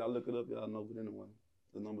 means, y'all look it up, y'all know. But anyway,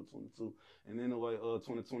 the number 22. And anyway,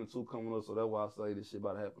 2022 coming up, so that's why I say this shit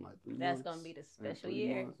about to happen like 3 months. That's gonna be the special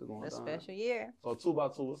year. The special year. So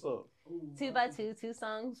 2x2, what's up? 2x2, 2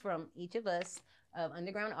 songs from each of us of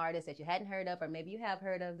underground artists that you hadn't heard of, or maybe you have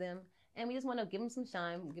heard of them, And we just want to give them some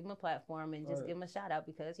shine, give them a platform, and just give them a shout out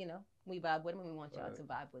because, you know, we vibe with them and we want y'all to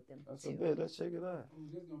vibe with them That's too. a bit. Let's check it out. Ooh,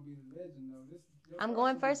 this gonna be the legend though. I'm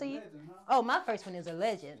going first, or you? Legend, huh? Oh, my first one is a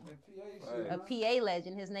legend. A A PA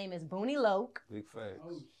legend. His name is Booney Loke. Big facts. Oh,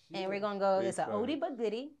 shit. And we're going to go, Big it's a facts. oldie but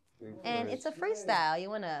goodie. Big And facts. it's a freestyle. You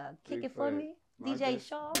want to kick Big it for facts. me? No, I DJ guess-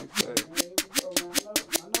 Shaw? Big facts. Man, here we go, man.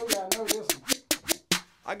 I know y'all know this one.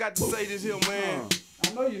 I got to say this here, man,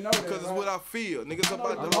 I know you know that. because it's right? what I feel. Niggas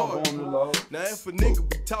about I'm the not heart. going to low. Now if a nigga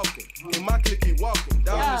be talking, and my clique keep walking,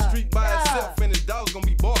 down the street by himself, and his dog's gonna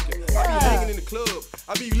be barking. I be hanging in the club,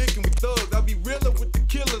 I be licking with thugs, I be realer with the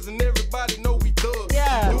killers, and everybody know we thugs.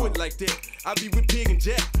 Yeah. Do it like that. I be with Pig and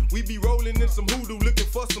Jack, we be rolling in some hoodoo, looking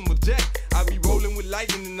for some of Jack. I be rolling with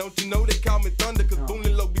lightning, and don't you know they call me thunder, cause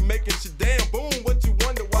Booney Low be making shit damn boom. What you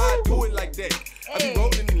wonder why I do it like that? I be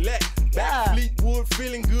rolling in lack, back Fleetwood,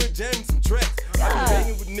 feeling good, jamming some tracks. I be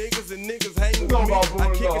hanging with niggas and niggas hanging with me. I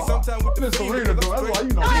kick it sometimes with the females. That's why you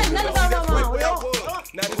know. That's right where I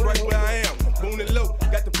was. Now that's right where I am. Booney Low,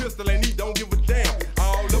 got the pistol and he don't give a damn.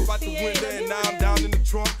 All up out the window and now I'm down in the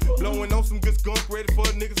trunk, blowing on some good skunk, ready for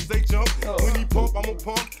niggas as they jump. When he pump, I'ma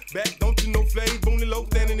pump. Back, don't you know, Flame, Booney Low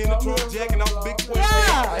standing in the trunk, jacking off big quick.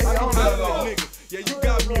 Yeah, you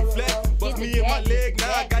got me a flat, bust me in my leg,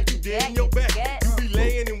 now I got you dead in your back. You be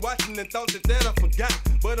laying and watching and thought that I forgot,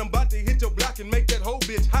 but I'm about to hit your block and make that whole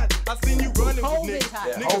bitch hot. I seen you running with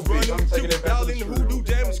niggas, niggas running with you, all in the hoodoo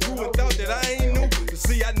jamming screw and thought that I ain't new. You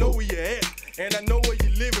see, I know where you at, and I know where you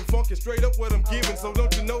living, funkin' straight up what I'm giving, so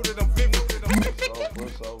don't you know that I'm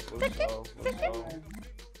living.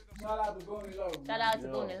 Shout out to Booney Low. Shout out to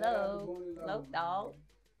Booney Low. Booney Low. Low dog.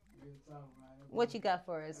 Real talk, man. What you got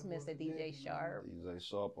for us, Mr. DJ Sharp? DJ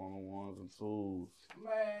Sharp on the ones and twos.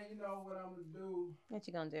 Man, you know what I'm gonna do? What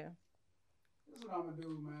you gonna do? This is what I'm gonna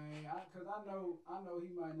do, man. Cause I know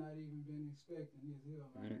he might not even been expecting this here,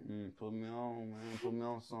 man. Put me on, man. Put me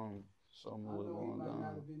on something. Show me I what's know he going might not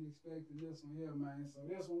down. have been expecting this one here, man. So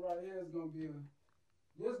this one right here is gonna be a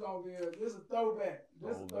throwback. This is a throwback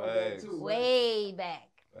too. Right? Way back.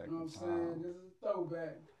 Back You know in what I'm saying? time. This is a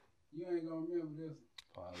throwback. You ain't gonna remember this one.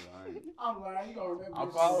 Probably ain't. I'm lying. You gonna remember I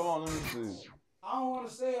this probably shit. won't. Let me see. I don't want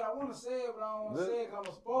to say it. I want to say it, but I don't want to say it because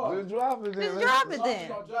I'm a spoil. Just drop it then. Just drop it So I'm then.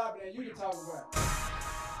 just gonna drop it and you can talk about it.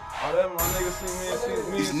 Oh, that my nigga see me and see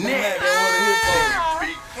me and see Neck. that. That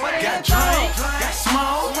what it hit Got drink, got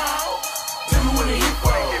small. Tell me what it hit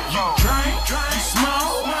for. You drink, you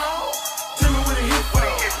small. Tell me what it hit for.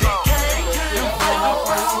 That gang,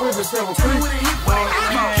 for. With the Silver tell me what Creek. it hit for.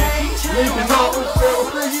 You gang, Lincoln Hawk with Silver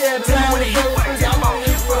Creek. He had tell me what it hit for. Tell me what it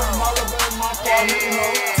hit for. My little baby, my father, you know.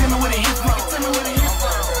 Tell me what it hit for. Tell me what it hit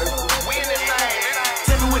for.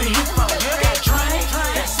 Tell me what it hit for. That drink,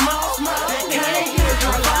 that small, that gang,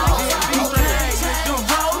 the ball, them things, them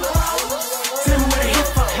rollers. Tell me what it hit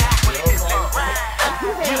for.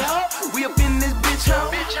 Yeah, we up in this bitch hole.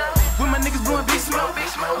 With my niggas blowing big smoke.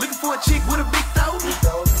 Looking for a chick with a big throat.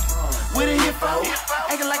 With a hip for.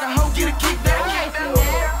 Acting like a hoe, get a kick down.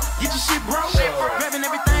 Get your shit broke. Grabbing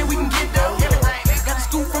everything we can get though. Got the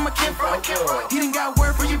scoop from a kinfolk. He done got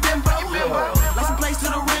word for you bimbo. Like some place to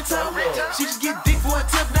the rental. She just get dick for a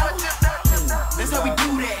tip though. That's how we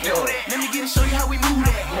do that. Let me get it, show you how we move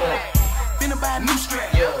that. Finna buy a new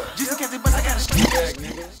strap. Just in case they bust, I got a strap.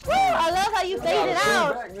 Woo, I love how you fade it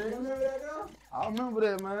out. Remember that girl? I remember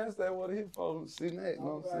that, man. That's that what it hit for. C-Net, you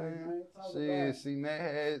know what I'm saying? Shit, C-Net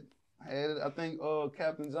had I think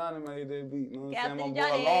Captain Johnny made that beat. You know what I'm saying? Captain My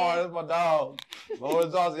Johnny. boy Lauren, that's my dog.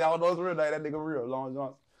 Lauren Johnson, y'all know his real name. That nigga real, Lauren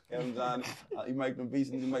Johnson. Captain Johnny. He make them beats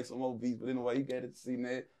and he make some more beats. But anyway, he gave it to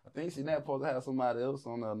C-Net. I think C-Net supposed to have somebody else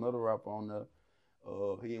on there, another rapper on there.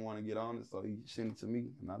 He didn't want to get on it, so he sent it to me.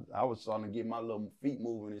 And I was trying to get my little feet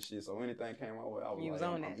moving and shit. So anything came my way, I was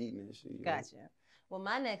on I'm it. eating that shit. Gotcha. Well,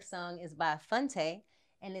 my next song is by Funte,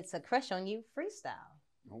 and it's a Crush on You freestyle.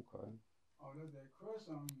 Okay. Oh, that's that crush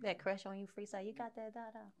on you. That Crush on You freestyle. You got that,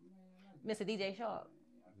 Dada? Mr. DJ Sharp.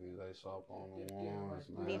 DJ Sharp on the ones,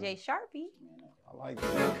 man. DJ Sharpie. I like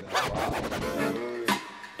that.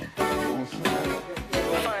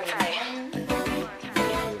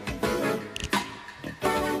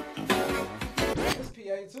 It's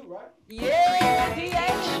PA too, right? Yeah,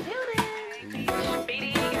 PH building.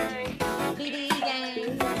 PD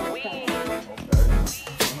gang.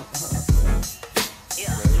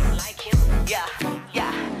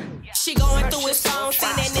 She going through his phone, see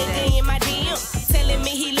that nigga in my DM, telling me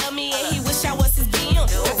he love me and he wish I was his BM. I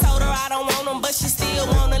told her I don't want him, but she still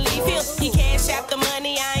wanna leave him. He cash out the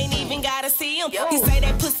money, I ain't even gotta see him. He say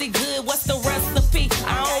that pussy good, what's the recipe?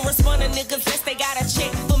 I don't respond to niggas unless they got a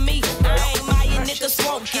check for me. I ain't Maya, niggas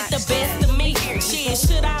won't get the best of me. Shit,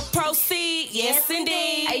 should I proceed? Yes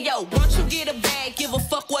indeed. Hey yo,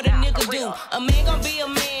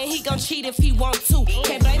 want to.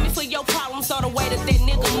 Can't blame me for your problems or the way that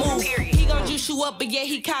nigga move. He gon' juice you up, but yeah,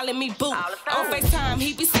 he calling me boo. On FaceTime,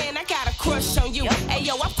 he be saying I got a crush on you. Hey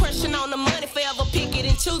yo, I'm crushing on the money, forever pick it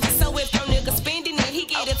and choose it. So if your nigga spending it, he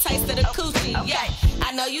get a taste of the coochie. Yeah,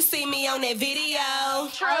 I know you see me on that video.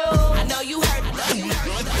 I know you heard.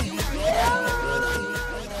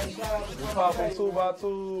 We popping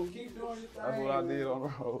 2x2. Keep doing your thing. That's what I did on the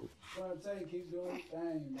road. Fonte, keep doing your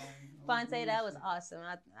thing, man. Fonte, that was awesome.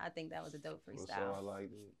 I think that was a dope freestyle. So I like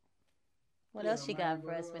it. What else you got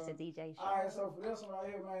for us, Mr. DJ Show? All right, so for this one right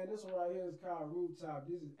here, man, this one right here is called Rooftop.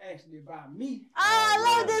 This is actually about me. Oh, I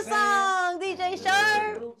love this song, DJ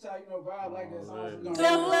Sharp. Rooftop, you know, vibe like that song.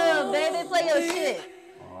 Love, baby, play your shit.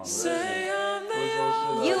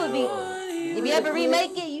 You would be, if you ever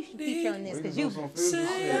remake it, you should feature on this, because you,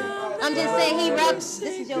 I'm just saying, he raps,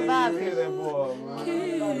 this is your vibe.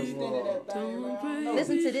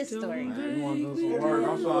 Listen to this story. You want to do some work?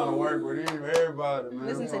 I'm trying to work with everybody, man.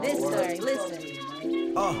 Listen to this story, listen.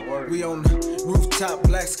 We on the rooftop,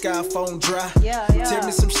 black sky, phone dry. Yeah. Tell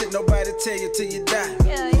me some shit nobody tell you till you die.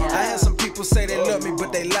 Yeah. I had some people say they love me,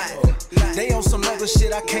 but they lie. They on some other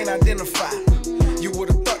shit I can't identify. You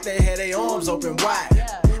would've thought they had their arms open wide.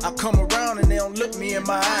 I come around and they don't look me in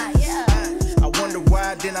my eyes. I wonder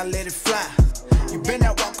why, then I let it fly. You been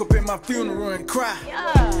out, walk up in my funeral and cry.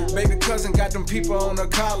 Baby cousin got them people on her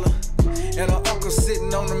collar. And her uncle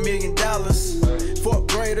sitting on $1 million. Fourth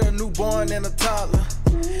grader, a newborn, and a toddler.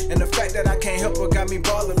 And the fact that I can't help her got me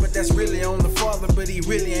bothered. But that's really on the father, but he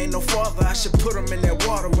really ain't no father. I should put him in that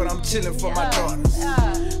water, but I'm chilling for my daughters.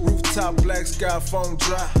 Rooftop, black sky, phone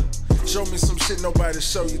dry. Show me some shit nobody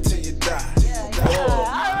show you till you die. All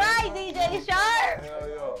right, DJ Sharp. Hell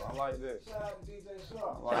yeah, I like that. Shout out to DJ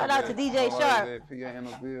Sharp. Shout out to DJ Sharp. PA in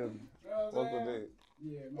the building. Fuck with that.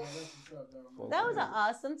 Yeah, man, that's what's up, though. That was an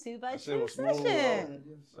awesome 2x2 smooth, session.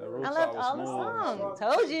 I loved all the songs.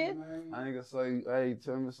 Told you. I ain't gonna say, hey,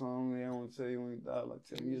 tell me something. I don't want to tell you when you die. Like,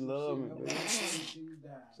 tell me you love me, baby.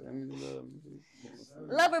 Tell me you love me, baby.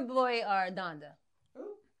 Loverboy or Donda?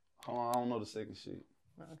 I don't know the second shit.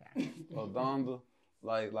 Okay. Donda,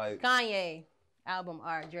 like Kanye album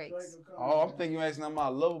or Drake's? Oh, I'm thinking you asking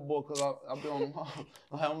about Loverboy because I be on them.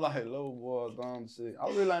 I'm like Loverboy or Donda shit. I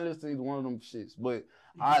really ain't listen to either one of them shits, but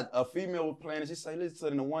a female was playing it. She say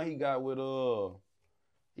listen to the one he got with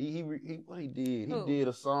he what he did? He did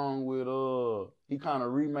a song with he kind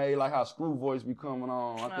of remade like how Screw Voice be coming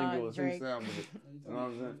on. I think it was Drake. he sampled it. You know what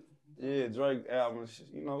I'm saying? Yeah, Drake album.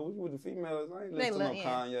 You know, with the females, I ain't listen to no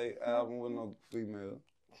Kanye album with no female.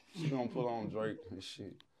 She gonna put on Drake and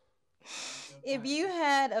shit. If you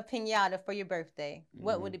had a pinata for your birthday,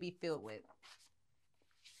 what would it be filled with?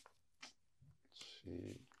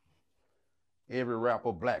 Shit. Every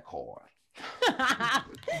rapper black card.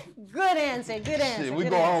 Good answer. Shit, we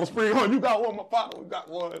go on spring on. You got one, my partner, we got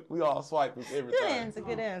one. We all swiping every time.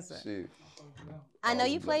 Good answer. Shit. I know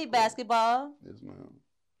you played basketball. Yes, ma'am.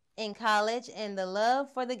 In college, and the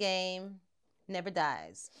love for the game never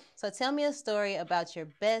dies. So tell me a story about your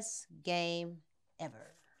best game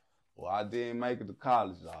ever. Well, I didn't make it to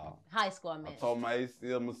college, y'all. High school, I meant. I told my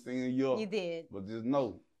ACL my senior year. You did. But just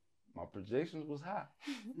know, my projections was high.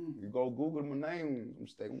 You go Google my name, I'm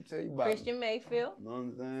gonna tell you about Christian Mayfield. You know what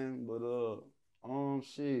I'm saying? But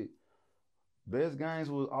shit. Best games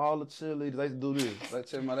was all the cheerleaders. They used to do this. They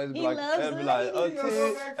tell me, they used to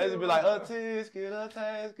be like, Otis, get a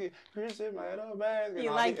basket. Christian made a basket.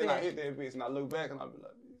 And I hit that bitch and I look back and I be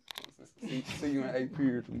like, see you in 8th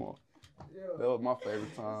period tomorrow. That was my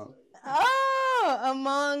favorite time. Oh,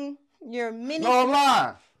 among your many. No, I'm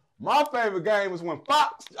lying. My favorite game was when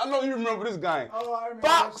Fox, I know you remember this game. Oh, I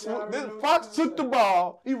remember. Fox took the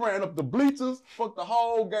ball, he ran up the bleachers, fucked the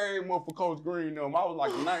whole game up for Coach Green. I was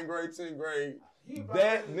like 9th grade, 10th grade.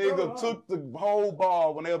 That nigga took the whole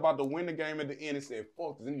ball when they were about to win the game at the end and said,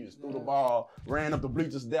 fuck this, and he just threw the ball, ran up the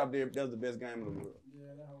bleachers, dabbed there. That was the best game in the world.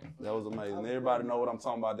 That was amazing. Everybody know what I'm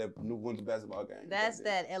talking about, that new winter basketball game. That's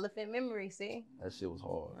that elephant memory, see? That shit was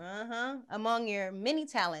hard. Among your many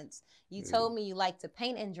talents, you told me you like to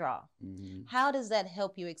paint and draw. How does that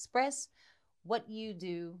help you express what you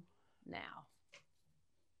do now?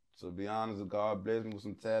 To be honest, God blessed me with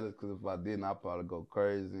some talents, because if I didn't, I'd probably go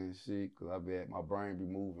crazy and shit, because my brain be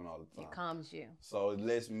moving all the time. It calms you. So it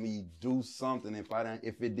lets me do something.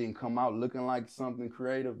 If it didn't come out looking like something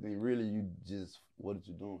creative, then really you just, what are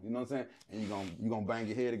you doing? You know what I'm saying? And you're gonna bang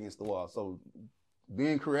your head against the wall. So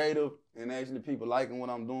being creative and actually people liking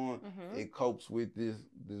what I'm doing, it copes with this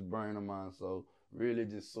brain of mine. So really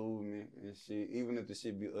just soothe me and shit. Even if the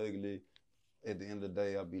shit be ugly, at the end of the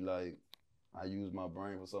day, I'll be like, I use my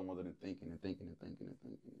brain for something other than thinking and thinking and thinking and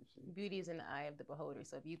thinking and shit. Beauty is in the eye of the beholder.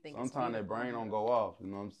 So if you think sometimes that brain don't go off, you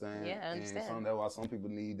know what I'm saying? Yeah, I understand. And that's why some people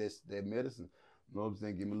need that medicine. You know what I'm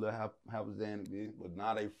saying? Give me a little Happazan, bitch. But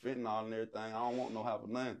now they fentanyl and everything. I don't want no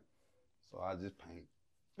Happazan. So I just paint.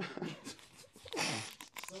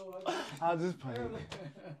 I just paint.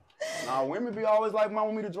 Nah, women be always like,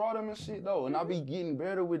 want me to draw them and shit though, and I be getting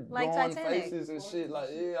better with like drawing Titanic. faces and shit. Like,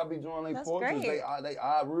 yeah, I be drawing their That's portraits, great. they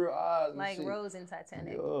eye, real eyes and like shit. Rose in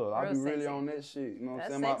Titanic. Yeah, I be really on that shit. You know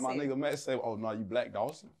what I'm saying? My nigga Matt say, oh no, you Black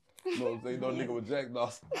Dawson. You know what I'm saying? No nigga with Jack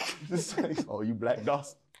Dawson. Just say, oh, you Black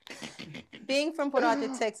Dawson. Being from Port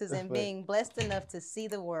Arthur, Texas, and being blessed enough to see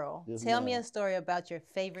the world, tell me a story about your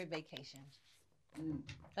favorite vacation.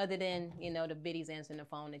 Other than, the biddies answering the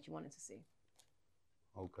phone that you wanted to see.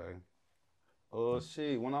 Okay.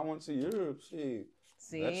 Shit, when I went to Europe, shit.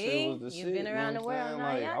 See, that shit was the you've shit, been around the world.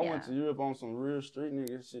 Like, I went to Europe on some real street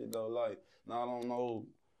nigga shit, though. Like, now I don't know.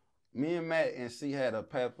 Me and Matt and C had a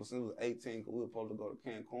passport since we was 18 because we were supposed to go to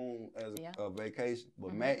Cancun as a vacation.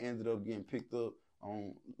 But Matt ended up getting picked up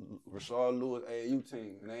on Rashard Lewis AAU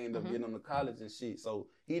team, and they ended up getting him to college and shit. So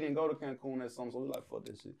he didn't go to Cancun that summer, so we like, fuck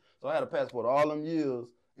that shit. So I had a passport all them years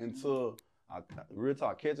until real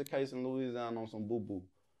talk, catch a case in Louisiana on some boo-boo.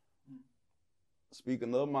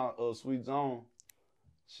 Speaking of my sweet Joan,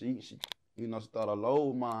 she she thought I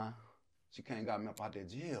load mine. She came and got me up out that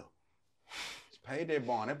jail. She paid that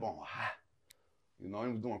bond was high. It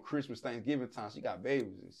was doing Christmas, Thanksgiving time. She got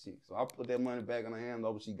babies and shit. So I put that money back in her hand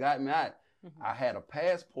over. She got me out. I had a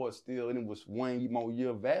passport still, and it was 1 more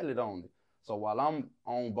year valid on it. So while I'm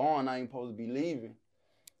on bond, I ain't supposed to be leaving.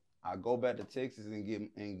 I go back to Texas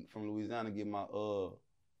and from Louisiana get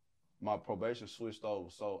my probation switched over.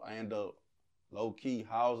 So I end up low key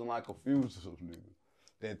housing like a fugitive nigga.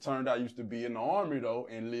 That turned out used to be in the army though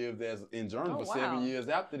and lived in Germany for 7 years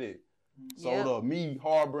after that. So me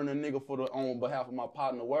harboring a nigga on behalf of my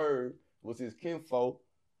partner Word was his kinfolk.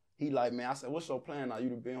 He like, man, I said, what's your plan now? You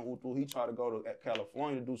done been through. He tried to go to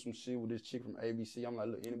California to do some shit with this chick from ABC. I'm like,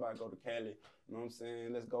 look, anybody go to Cali? You know what I'm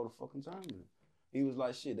saying? Let's go to fucking Germany. He was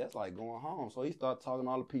like, shit, that's like going home. So he started talking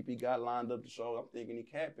to all the people he got lined up to show. I'm thinking he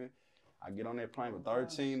capping. I get on that plane for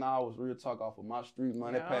 13 hours, real talk off of my street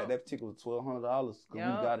money. That ticket was $1,200 because we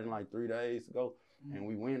got it in like 3 days to go. And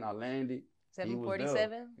we went, I landed.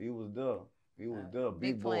 747? He was there. He was there,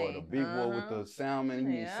 big boy, the big boy with the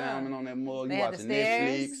salmon. He was salmon on that mug. You watching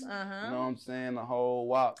Netflix. You know what I'm saying? The whole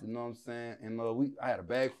wop. You know what I'm saying? And I had a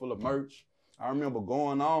bag full of merch. I remember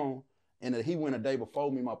going on, and he went a day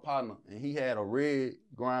before me, my partner, and he had a red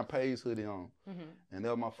Grind Pays hoodie on. And that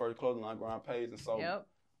was my first clothing line, Grind Pays. And so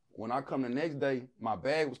when I come the next day, my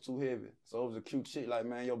bag was too heavy. So it was a cute shit like,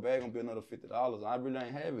 man, your bag gonna be another $50. I really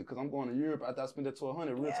ain't have it because I'm going to Europe after I spent that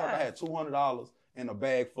 $1,200. Real talk, I had $200 in a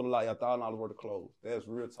bag full of like $1,000 worth of clothes. That's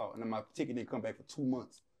real talk. And then my ticket didn't come back for 2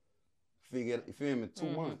 months. You feel me? 2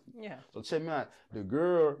 months. Yeah. So check me out. The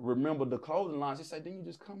girl remembered the clothing line. She said, didn't you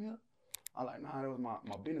just come here? I'm like, nah, that was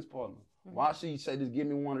my business partner. Why she said, just give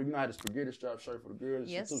me one, I had a spaghetti strap shirt for the girls.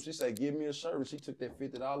 Yes. She said, give me a shirt. And she took that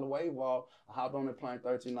 $50 wave off. I hopped on that plane,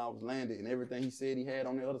 13 hours, landed, and everything he said he had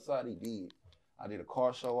on the other side, he did. I did a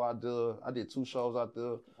car show out there. I did 2 shows out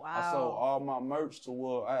there. Wow. I sold all my merch to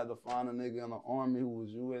where I had to find a nigga in the army who was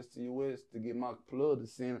US to US to get my plug to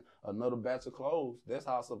send another batch of clothes. That's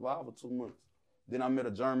how I survived for 2 months. Then I met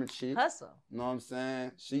a German chick. Hustle. You know what I'm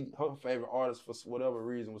saying? Her favorite artist for whatever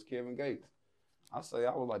reason was Kevin Gates. I say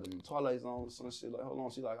I was like the Twilight Zone or some shit. Like, hold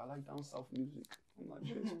on. She like, I like down south music. I'm like,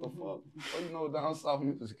 bitch, what the fuck? Oh, you know what down south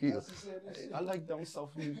music is? Hey, I like down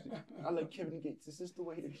south music. I like Kevin Gates. This is the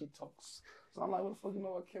way that he talks. So I'm like, what the fuck you know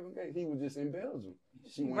about Kevin Gates? He was just in Belgium.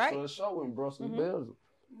 She went to a show in Brussels, Belgium.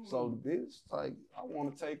 So the bitch, like, I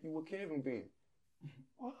want to take you with Kevin been.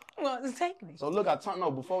 Well, take me. So look,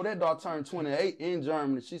 before that dog turned 28 in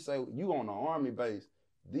Germany, she said, you on the army base.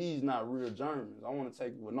 These not real Germans. I want to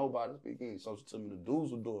take you with nobody speaking. So she took me to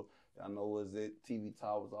Dusseldorf. I know was it TV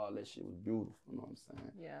towers, all that shit was beautiful. You know what I'm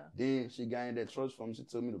saying? Yeah. Then she gained that trust from me. She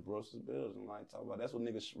took me to Brussels, Belgium. Like, talk about that's what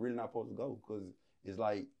niggas really not supposed to go because it's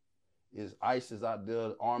like it's ISIS out there,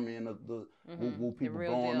 the army and the people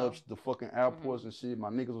blowing up the fucking airports and shit. My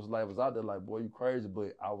niggas was out there like, boy, you crazy,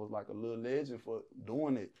 but I was like a little legend for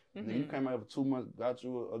doing it. Then you came out for 2 months, got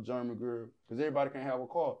you a German girl because everybody can't have a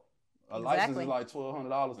car. A license is like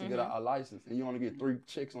 $1,200 to get a license, and you only get 3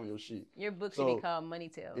 checks on your shit. Your book should be called Money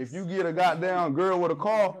Tales. If you get a goddamn girl with a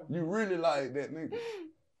car, you really like that nigga.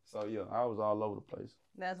 So yeah, I was all over the place.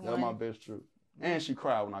 That was my best trip. And she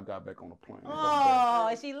cried when I got back on the plane.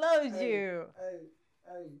 Oh, she loves you.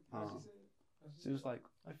 She was like,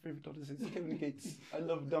 my favorite daughter is Kevin Gates. I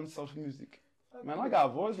love dumb soft music. Man, I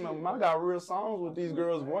got voice memos. I got real songs with these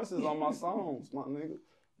girls' voices on my songs, my nigga.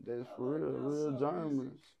 That's for real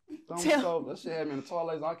German. That shit had me in the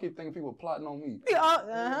toilet. I keep thinking people plotting on me. You know what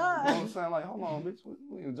I'm saying? Like, hold on, bitch,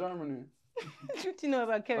 we in Germany. What you know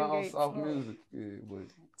about Kevin Gates? Soft music, yeah, but.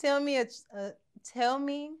 Tell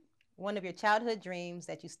me one of your childhood dreams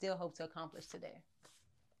that you still hope to accomplish today.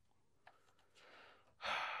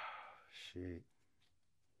 Shit.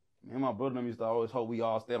 Me and my brother used to always hope we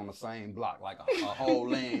all stayed on the same block, like a whole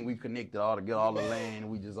lane. We connected all to get all the lane.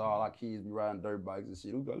 We just all our kids be riding dirt bikes and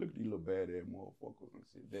shit. We got look at these little badass motherfuckers and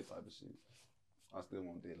shit, that type of shit. I still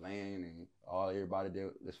want that land and everybody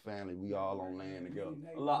that's family. We all on land together.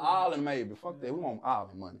 A little island maybe. Fuck that. We want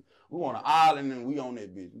island money. We want an island and we on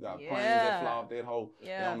that bitch. We got planes that fly off that hole.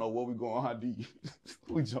 Yeah. They don't know where we going ID.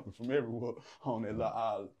 We jumping from everywhere on that little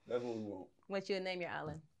island. That's what we want. What you name your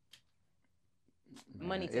island? Man,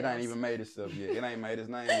 Money it ain't even made itself yet. It ain't made its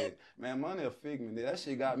name yet. Man, money a figment. That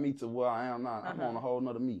shit got me to where I am now. I'm on a whole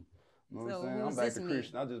nother me. You know what I'm saying? I'm back to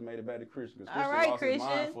Christian. I just made it back to Christian. Because Christian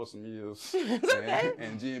lost his mind for some years.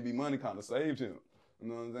 And GNB Money kind of saved him. You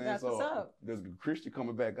know what I'm saying? That's what's up. There's Christian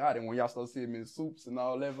coming back out. And when y'all start seeing him in suits and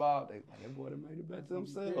all that vibe, they like, that boy that made it back to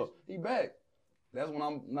himself. He back. That's when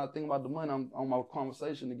I'm not thinking about the money. I'm on my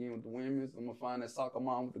conversation again with the women. I'm going to find that soccer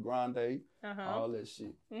mom with the grind day, all that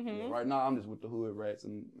shit. Yeah, right now, I'm just with the hood rats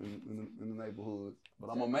in the neighborhood. But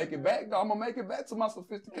I'm going to make it back, though. I'm going to make it back to my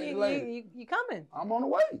sophisticated lady. You coming. I'm on the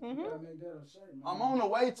way. I'm on the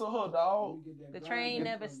way to her, dog. The train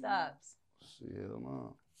never stops. Shit, man.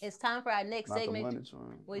 It's time for our next segment,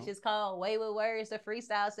 which is called Way with Words, the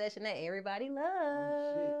freestyle session that everybody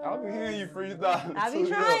loves. I'll be hearing you freestyle. I be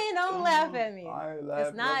trying. Don't laugh at me.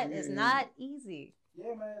 It's not easy.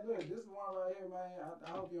 Yeah, man. Look, this is one right here, man. I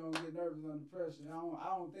hope you don't get nervous under pressure.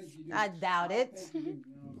 I don't think you do. I doubt it.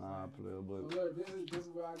 Nah, player, but look, this is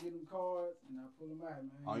where I get them cards and I pull them out,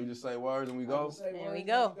 man. Oh, you just say words and we go? And we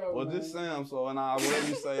go. Well, just say them, so whatever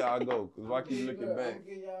you say, I'll go. Because if I keep looking back.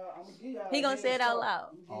 I'm gonna give y'all he gonna say it out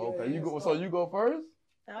loud. Oh, okay, you go. So you go first?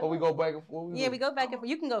 Or we go back and forth? Yeah, we go back and forth.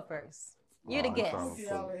 You can go first. You're the guest.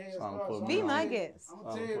 Be my guest. I'm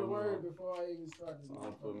gonna tell you the word before I even start.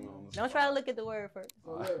 Don't try to look at the word first.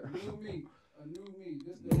 So look, new me, a new me.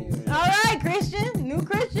 This is the all right, Christian, new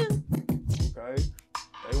Christian. Okay.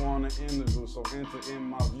 They want to interview, so enter in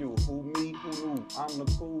my view. Who me, who you? I'm the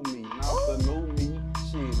cool me, not the new me.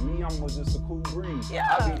 Shit, me, I'm just a cool breeze.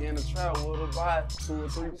 Yeah. I be in the trap with a vibe, 2 or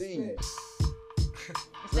 3 thieves.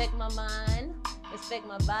 Respect my mind, respect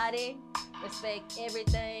my body, respect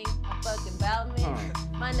everything fucking about me.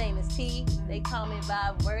 My name is T. They call me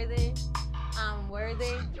Vibe Worthy. I'm worthy.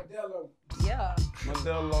 Modelo. Yeah.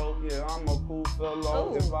 Modelo, yeah, I'm a cool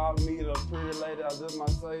fellow. Ooh. If I meet a pretty lady, I just might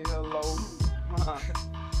say hello.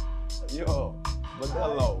 Yo,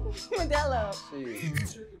 Modelo. Modelo.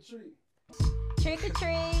 Shit. Trick or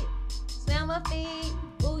treat. Smell my feet.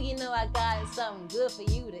 Ooh, you know I got something good for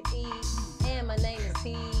you to eat. And my name is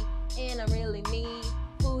T. And I'm really me.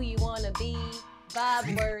 Who you wanna be?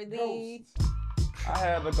 Vibe Worthy. I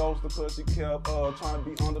had the ghost because she kept trying to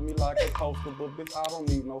be under me like a coaster, but bitch, I don't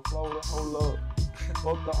need no flow to hold up.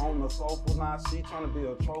 Fucked her on the sofa, now she trying to be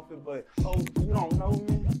a trophy, but oh, you don't know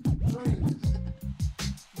me? Dreams.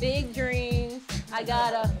 Big dreams. I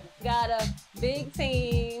got a big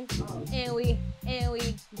team, and we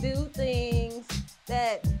do things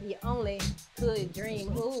that you only could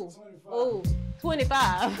dream. Ooh.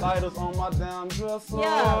 25. Lighters on my damn dresser.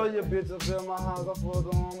 Yeah. Your bitch up in my house, I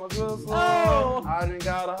put them on my dresser. Oh. I done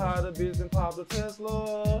gotta hide a bitch and pop the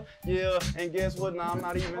Tesla. Yeah, and guess what? Now I'm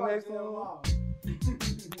not even next to her.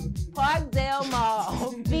 Parkdale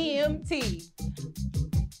Mall, BMT.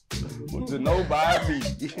 What you know about me?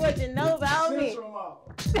 What you know about me?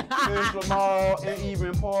 Central Mall and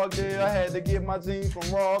even Parkdale. I had to get my jeans from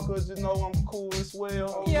Raw because you know I'm cool as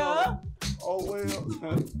well. Yeah. Oh well.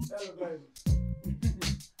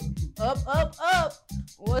 Up.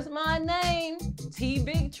 What's my name? T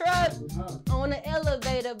Big Truck. On the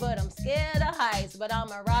elevator, but I'm scared of heights. But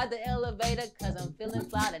I'ma ride the elevator cause I'm feeling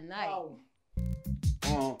fly tonight.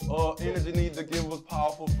 Energy need to give us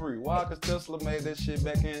power for free. Why? Cause Tesla made that shit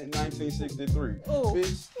back in 1963. Ooh.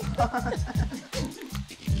 Bitch.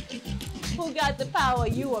 Who got the power,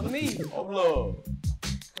 you or me? Oh, love.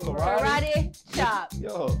 Karate chop.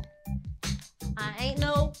 Yo. I ain't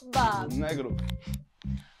no Bob. Negative.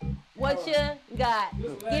 What you got?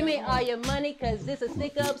 Give me all your money, cause this a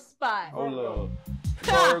stick up spot. Oh, love.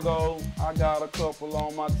 Virgo, I got a couple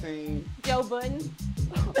on my team. Joe Budden.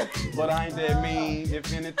 But I ain't that mean.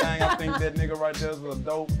 If anything, I think that nigga right there is a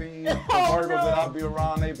dope fiend. The burgers that I be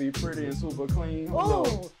around, they be pretty and super clean.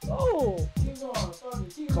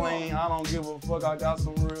 Clean, I don't give a fuck. I got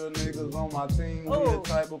some real niggas on my team. We the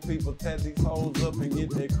type of people tat these hoes up and get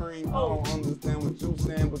that cream. I don't understand what you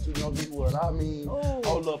saying, but you know what I mean.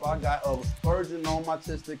 Hold up, I got a virgin on my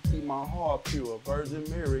chest to keep my heart pure. Virgin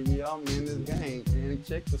Mary, yeah, I'm in this game. And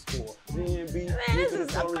check the score. GNB, I'm in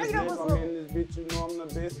this bitch, you know I'm the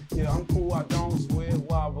best. Yeah, I'm cool, I don't sweat.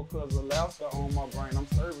 Why? Because Alaska on my brain. I'm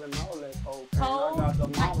serving all that cocaine. I got the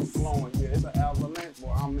mama flowing. Yeah, it's an avalanche,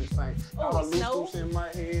 boy, I'm insane. Got a loose in my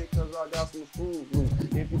head because I got some screws loose.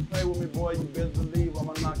 If you play with me, boy, you best believe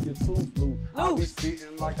I'ma knock your tooth loose. I be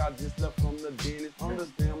spitting like I just left from the dentist.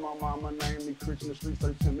 Understand my mama named me Christian. The street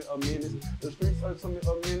search to me a menace. The street search to me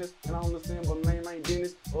a menace. And I understand, but name ain't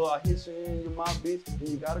Dennis. Or I hit you and you my bitch. And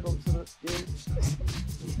you gotta go to the dentist.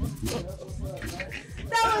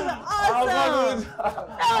 That was awesome.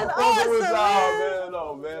 That was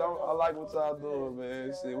awesome, man. I like what y'all doing,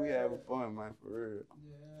 man. Shit, we having fun, man, for real.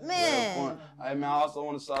 Man. Hey, man, I also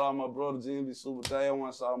want to shout out my brother, GNB Super Day. I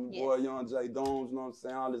want to shout out my boy, Young J. Domes, you know what I'm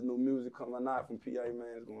saying? All this new music coming out from PA,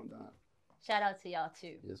 man, it's going down. Shout out to y'all,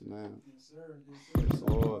 too. Yes, ma'am. Yes, sir. Yes,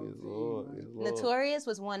 Lord. Yes, Lord. Yes, Lord. Notorious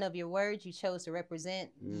was one of your words you chose to represent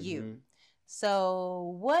you.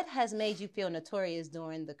 So what has made you feel notorious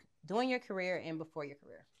during your career and before your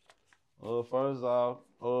career? First off,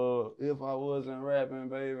 if I wasn't rapping,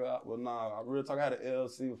 baby, I real talk, I had an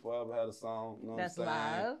LLC before I ever had a song. You know what I'm saying?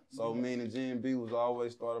 Live. So me and GNB was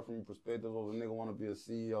always started from the perspective of a nigga want to be a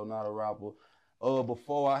CEO, not a rapper.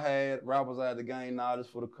 Before I had rappers, I had to gain knowledge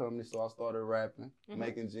for the company, so I started rapping,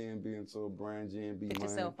 making GNB into a brand, GNB Get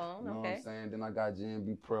Money. your cell phone, you know what I'm saying? Then I got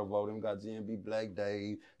GNB Prevo, then we got GNB Black Dave,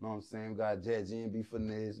 you know what I'm saying? We got GNB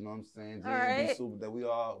Finesse, you know what I'm saying? GNB Super, that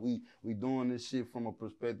we doing this shit from a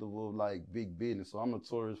perspective of like big business. So I'm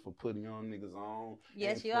notorious for putting young niggas on.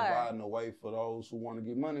 Yes, you providing a way for those who want to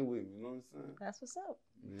get money with me, you know what I'm saying? That's what's up.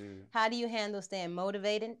 Yeah. How do you handle staying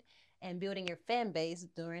motivated and building your fan base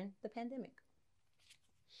during the pandemic?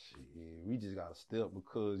 Shit, we just gotta step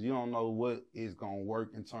because you don't know what is gonna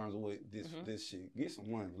work in terms of what this shit. Get some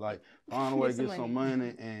money, like find a way to get some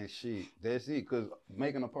money and shit. That's it. Cause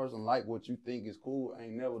making a person like what you think is cool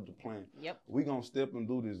ain't never the plan. Yep. We gonna step and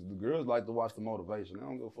do this. The girls like to watch the motivation. They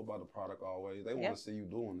don't give a fuck about the product always. They want to see you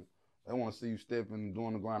doing it. They want to see you stepping and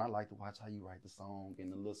doing the grind. I like to watch how you write the song,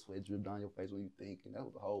 getting a little sweat drip down your face when you thinking. That's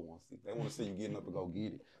what the whole want to see. They want to see you getting up and go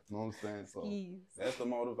get it. You know what I'm saying? So that's the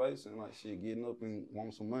motivation. Like shit, getting up and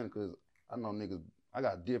want some money. Cause I know niggas. I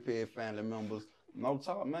got Diphead family members. No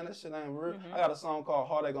talk, man. That shit ain't real. I got a song called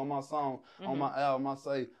Heartache on my song on my album. I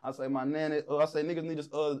say my nanny. I say niggas need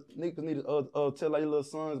to tell their little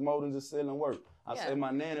sons more than just selling work. I say my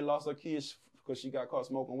nanny lost her kids because she got caught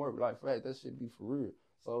smoking work. Like fact, that shit be for real.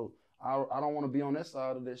 So. I don't want to be on that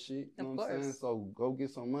side of that shit. You know what I'm saying? So go get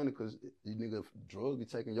some money because these niggas drugs be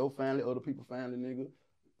taking your family, other people's family, nigga.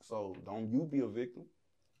 So don't you be a victim.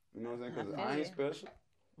 You know what I'm saying? Because I ain't special.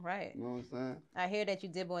 Right. You know what I'm saying? I hear that you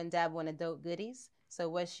dibble and dabble in adult goodies. So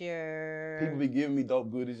what's your... People be giving me dope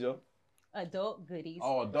goodies, yo. Adult goodies.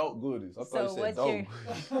 Oh, adult goodies. I thought you said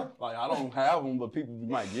dope. Like, I don't have them, but people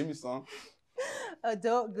might give me some.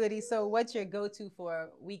 Adult goodies. So what's your go-to for a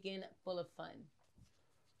weekend full of fun?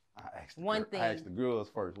 I asked the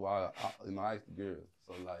girls first. Well, I asked the girls.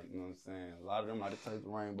 So, like, you know what I'm saying? A lot of them like to taste the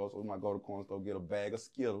rainbow, so we might go to the corner store, get a bag of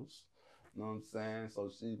Skittles. You know what I'm saying?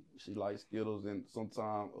 So she likes Skittles, and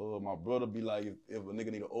sometimes my brother be like, if a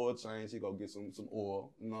nigga need an oil change, he go get some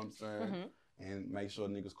oil. You know what I'm saying? And make sure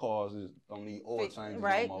niggas' cars don't need oil changes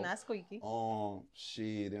right, no more. not squeaky.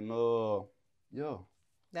 Shit, and yeah.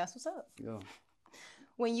 That's what's up. Yeah.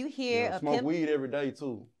 When you hear smoke weed every day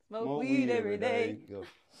too. Smoke weed every day. Yeah.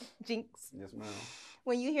 Jinx. Yes, ma'am.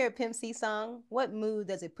 When you hear a Pimp C song, what mood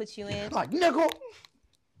does it put you in? Like, nigga.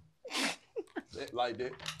 Like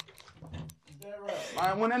that. Is that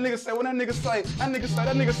right? Man, when that nigga say,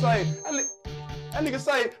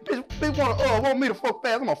 bitch want me to fuck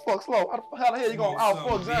fast, I'm gonna fuck slow. How the hell you gonna out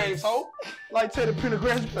fuck James, ho? Like Teddy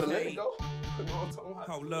Pendergrass, you better let it go.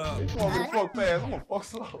 Hold up. Bitch want me to fuck fast, I'm gonna fuck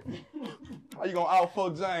slow. How you gonna out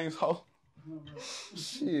fuck James, ho?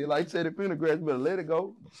 Shit, like Teddy Pendergrass, you better let it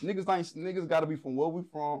go. Niggas gotta be from where we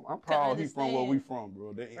from. I'm proud he from where we from,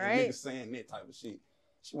 bro. They ain't niggas saying that type of shit.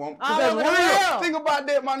 She want, cause that's real. Think about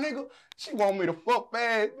that, my nigga. She want me to fuck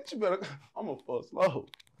fast. Bitch, you better, I'm gonna fuck slow.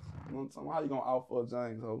 You know what I'm talking about? How you gonna out fuck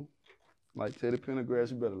James, ho? Like Teddy Pendergrass,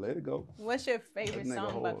 you better let it go. What's your favorite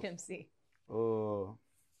song by Pimp C?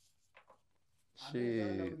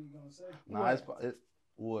 Shit. Nah, it's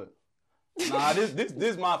what? Nah,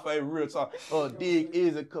 this my favorite real talk. Dick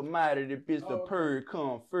is a commodity, bitch. The purr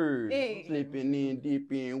come first. Hey. Slipping in,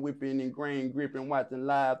 dipping, whipping and grain gripping, watching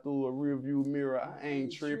live through a rearview mirror. I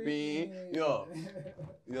ain't tripping. Yeah.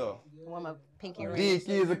 Want my pinky ring? Dick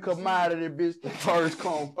is a commodity, bitch. The purse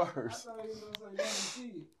come first.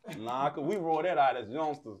 Nah, cause we roll that out as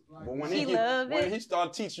youngsters. But when he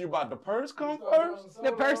start teaching you about the purse come first,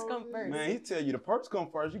 the purse come first. Man, he tell you the purse come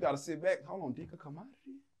first. You gotta sit back. Hold on, dick a commodity.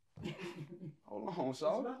 Hold on,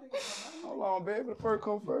 Shaw. Hold on, baby. The purse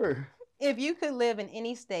come first. If you could live in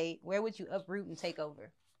any state, where would you uproot and take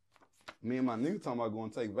over? Me and my nigga talking about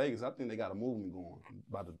going to take Vegas. I think they got a movement going.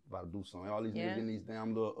 About to do something. All these niggas in these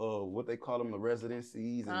damn little, what they call them, the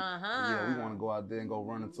residencies. And, yeah, we want to go out there and go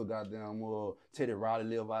run into goddamn Teddy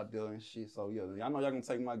Riley live out there and shit. So, yeah, I know y'all can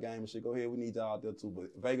take my game and shit. Go ahead. We need y'all out there, too.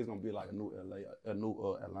 But Vegas going to be like a new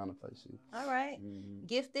Atlanta type shit. All right.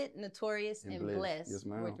 Gifted, notorious, and blessed. Yes,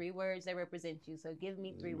 ma'am. Were 3 words that represent you. So give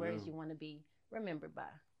me 3 words you want to be remembered by.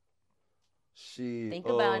 Shit. Think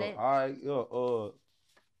about it. All right,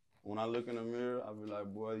 when I look in the mirror, I be like,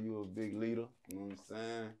 boy, you a big leader. You know what I'm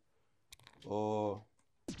saying?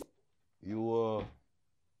 You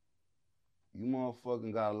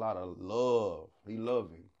motherfucking got a lot of love. He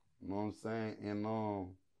loving. You know what I'm saying? And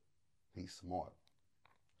he's smart.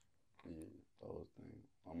 Yeah, those things.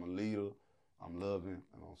 I'm a leader, I'm loving,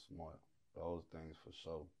 and I'm smart. Those things for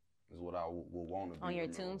sure is what I would want to be. On your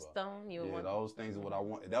tombstone? Those things are what I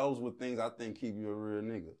want. Those were things I think keep you a real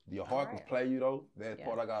nigga. Your heart can play you though. That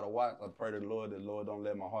part I gotta watch. I pray to the Lord that Lord don't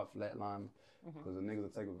let my heart flatline because the niggas will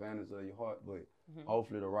take advantage of your heart. But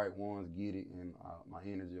hopefully the right ones get it, and my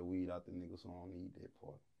energy will weed out the niggas, so I don't need that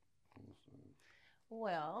part. You know what I'm saying?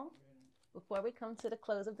 Well, before we come to the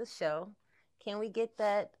close of the show, can we get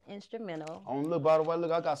that instrumental? Look, by the way,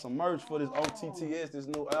 I got some merch for this OTTS, this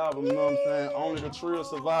new album, you know what I'm saying? Only the Trill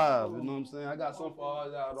Survive, you know what I'm saying? I got some for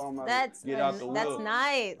all y'all. Get out the whip. That's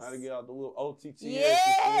nice. I gotta get out the whip. OTTS,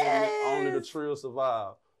 yes. Only the Trill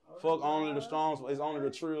Survive. Fuck Only the Strong, it's Only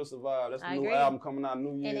the Trill Survive. That's the new album coming out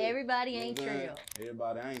New Year. And everybody ain't Trill.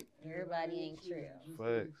 Everybody ain't. Everybody ain't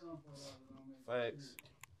Trill. Facts.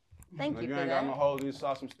 Thank you for that. You ain't got no hold, you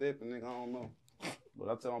saw some stepping, nigga, I don't know. But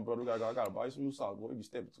I tell my brother, I gotta buy you some new socks, boy. You be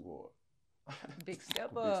stepping too hard. Big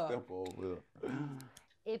stepper. Big stepper over there.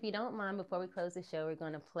 If you don't mind, before we close the show, we're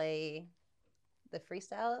gonna play the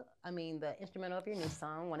instrumental of your new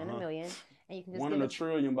song, One in a Million. And you can just One in a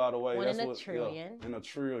trillion, by the way. One in a trillion. Yeah, in a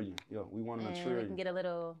trillion. Yeah, we one in a trillion. We can get a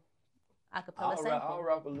little acapella sample. I'll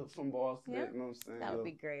rap some bars to that, you know what I'm saying? That would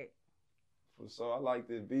be great. So I like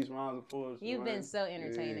this beats, rhymes, and poetry. You've been so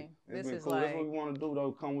entertaining. Yeah. This is cool. like... That's what we want to do,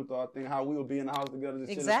 though. Come with our thing, how we would be in the house together,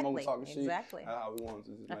 just chilling, smoking, talking shit. Exactly. How we want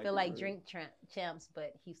to just I feel like Drink Champs,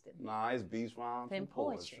 but Houston. Nah, it's beats, rhymes, and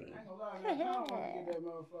poetry. I ain't gonna lie, man. I want to get that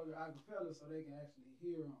motherfucker acapella so they can actually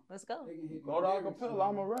hear them. Let's go. Go to acapella,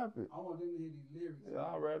 I'm going to rap it. I want them to hear these lyrics. Yeah,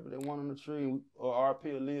 I'll rap it. They One in the Tree, or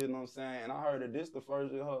RP Aaliyah, you know what I'm saying? And I heard that this the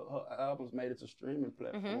first year her albums made it to streaming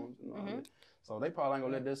platforms, you know what I mean? So they probably ain't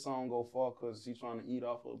gonna let that song go far because he's trying to eat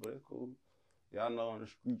off of it, but it's cool. Yeah, I know in the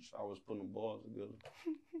streets I was putting the bars together.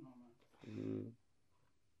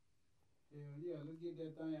 Yeah, let's get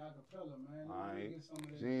that thing acapella, man. All right. Get some of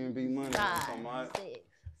that GNB Money. 5, 6,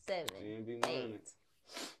 7, GNB Money.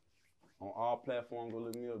 On all platforms, go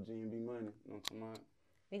look me up, GNB Money. You know what I'm talking about?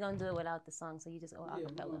 We're gonna do it without the song, so you just go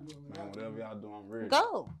acapella. Man, whatever y'all do, I'm ready.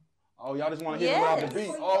 Go. Oh, y'all just want to hit it without the beat?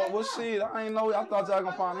 Oh, well, shit, I ain't know. I thought y'all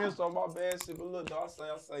gonna find this on my bad shit, but look, though, I say,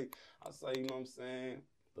 you know what I'm saying?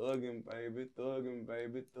 Thuggin', baby, thuggin',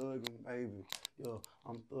 baby, thuggin', baby. Yo,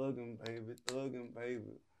 I'm thuggin', baby.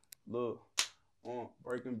 Look.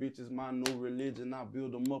 Breaking bitches, my new religion. I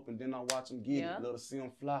build them up and then I watch them get it. Let her see them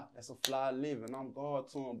fly. That's a fly living. I'm God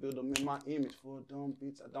to them. Build them in my image. For a dumb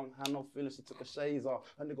bitch, I don't have no feelings. She took her shades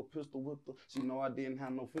off. A nigga pistol whipped her. She know I didn't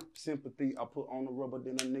have no sympathy. I put on the rubber,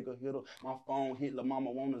 then a nigga hit her. My phone hit. La mama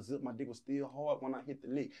wanna zip. My dick was still hard when I hit the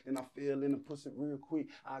lick. Then I fell in the pussy real quick.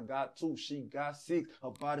 I got 2. She got 6. Her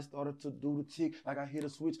body started to do the tick. Like I hit a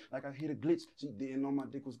switch. Like I hit a glitch. She didn't know my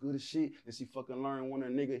dick was good as shit. Then she fucking learned when a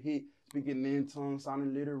nigga hit. Speaking in tongues,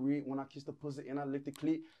 sounding literate. When I kiss the pussy and I lick the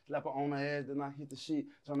clit. Slap her on the ass, then I hit the shit.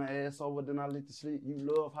 Turn the ass over, then I lick the slit. You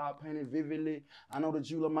love how I paint it vividly. I know that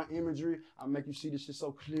you love my imagery. I make you see this shit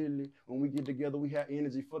so clearly. When we get together, we have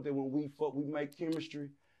energy. Fuck that when we fuck, we make chemistry.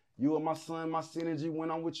 You are my son, my synergy.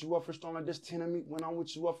 When I'm with you, I feel strong like this 10 of me. When I'm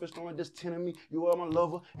with you, I feel strong like this 10 of me. You are my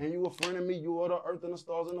lover, and you a friend of me. You are the earth and the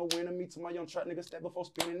stars and the wind of me. To my young trap niggas, step before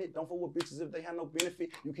spinning it. Don't fuck with bitches if they have no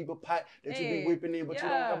benefit. You keep a pot that you be whipping in, but you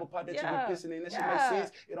don't have a pot that you be pissing in. That shit makes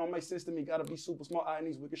sense. It don't make sense to me. Gotta be super smart out in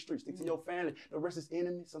these wicked streets. Stick to your family. The rest is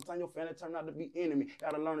enemy. Sometimes your family turn out to be enemy.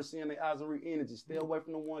 Gotta learn to see in their eyes and read energy. Stay away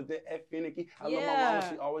from the ones that act finicky. I love my mama,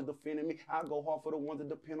 she always defending me. I go hard for the ones that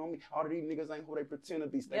depend on me. All of these niggas ain't who they pretend to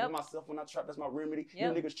be. Stay with myself when I trap. That's my remedy. You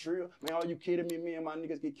niggas trill. Man, are you kidding me? Me and my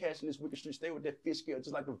niggas get cash in this wicked street. Stay with that fish scale,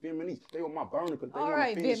 just like the Vietnamese. Stay with my burner, cause they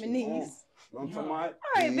want to finish me. I'm talking about. All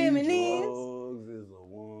right, Vietnamese. Drugs is a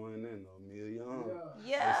 1 in a million.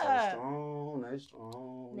 Yeah. They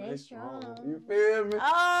strong. You feel me? Oh. I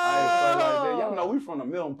ain't say like that. Y'all know we from the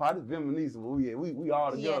Milton Pot. It's Vietnamese. We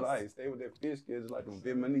all together. I stay with that fish scale, just like the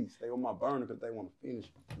Vietnamese. Stay with my burner, cause they want to finish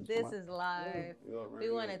me. This is live. We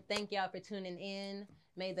want to thank y'all for tuning in.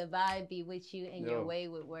 May the vibe be with you and your way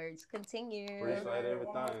with words continue. Appreciate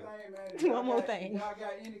everything. One more thing. Y'all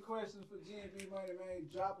got any questions for GNB Money, man?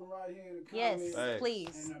 Drop them right here in the Yes, comments.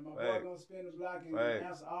 please. And my boy gonna spin the block and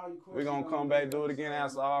answer all your questions. We're gonna come back, do it again,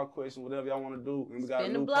 answer all questions, whatever y'all want to do. And we got a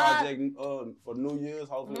new project for New Year's.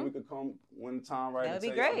 Hopefully we could come when the time right. That'd be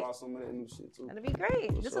great. Great. About some of that new shit too. That'd be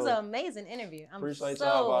great. This is an amazing interview. I'm Appreciate so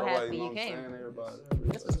y'all, by the happy way, you came. Everybody.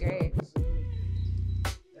 This was great.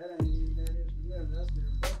 That ain't even that instrumental.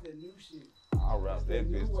 That's the new shit. I'll rap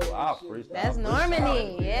that bitch too. I'll freestyle. That's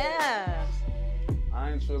Normandy, yeah.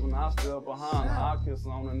 I ain't tripping, I still behind her. I'll kiss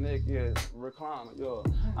her on the neck, recliner,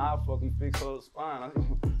 I'll fucking fix her spine.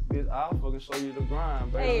 Bitch, I'll fucking show you the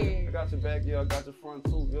grind, baby. Hey. I got your back, I got your front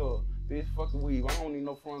too, Bitch, fuck the weave, I don't need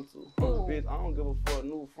no front too. Bitch, I don't give a fuck,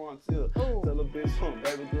 new frontier. Tell a bitch,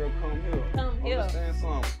 baby girl, come here. Understand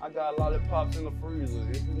something, I got lollipops in the freezer.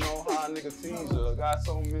 If you know how a nigga tease her. Got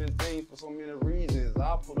so many things for so many reasons.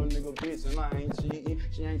 I put a nigga bitch and I ain't cheating.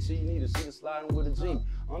 She ain't cheating either, she just sliding with a G.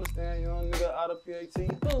 Understand, young nigga out of PAT?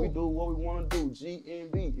 We do what we wanna do,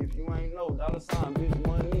 GNB. If you ain't know, $sign, bitch,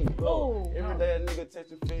 money. Every day a nigga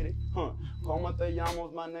texting Fetty. Como te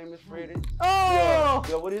llamo, my name is Freddy. Yeah,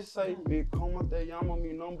 what it say? Bitch, como te llamo,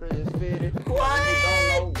 mi nombre es Fetty. What? If you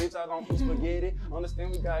don't know, bitch, I don't eat spaghetti.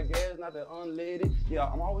 Understand, we got gas, not that unleaded. Yeah,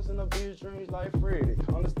 I'm always in the bitch dreams like Freddy.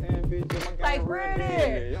 Understand, bitch, my guy like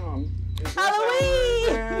Freddy.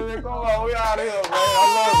 Halloween! Man, come on, we out here, man. I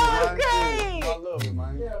love it, man. I love it,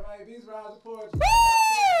 man. Yeah, man, these rides of poetry.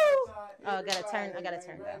 I gotta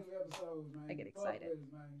turn down. I get excited.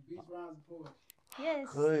 Yes,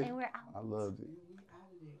 good. And we're out. I loved it.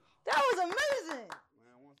 That was amazing.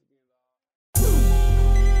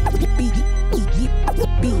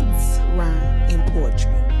 Beats, rhyme, and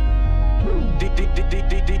poetry.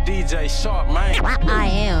 DJ Sharp, man. I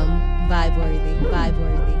am vibe worthy.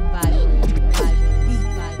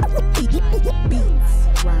 Beats,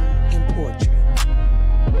 rhyme, and poetry.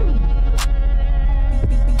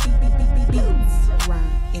 Beats,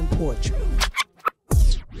 rhyme, and poetry.